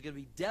 and it was going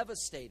to be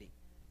devastating.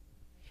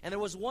 And there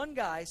was one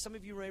guy, some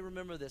of you may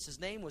remember this. His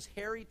name was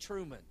Harry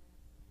Truman.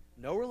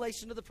 No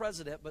relation to the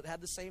president, but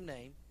had the same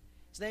name.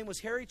 His name was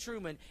Harry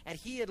Truman, and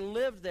he had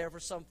lived there for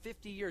some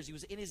 50 years. He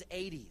was in his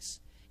 80s.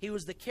 He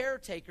was the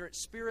caretaker at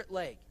Spirit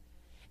Lake.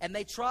 And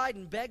they tried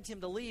and begged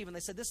him to leave, and they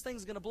said, this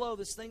thing's going to blow,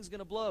 this thing's going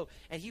to blow.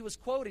 And he was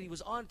quoted, he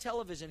was on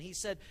television. He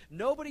said,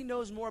 nobody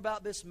knows more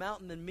about this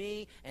mountain than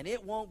me, and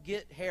it won't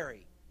get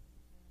Harry.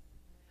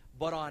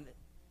 But on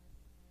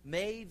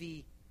May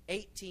the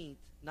 18th,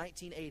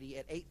 1980,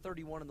 at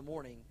 8:31 in the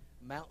morning,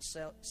 Mount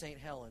St.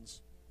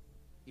 Helens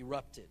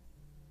erupted.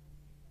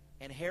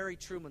 And Harry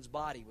Truman's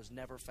body was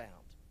never found,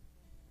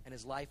 and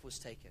his life was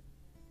taken.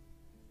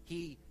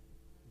 He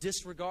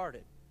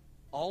disregarded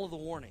all of the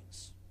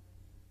warnings,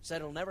 said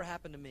it'll never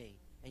happen to me.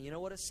 And you know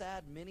what is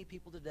sad? Many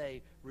people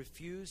today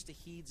refuse to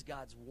heed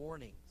God's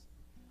warnings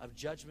of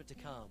judgment to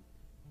come,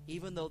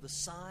 even though the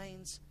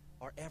signs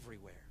are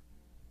everywhere.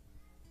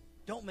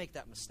 Don't make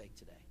that mistake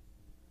today.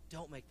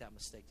 Don't make that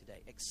mistake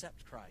today.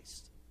 Accept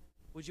Christ.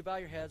 Would you bow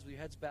your heads with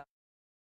your heads bowed?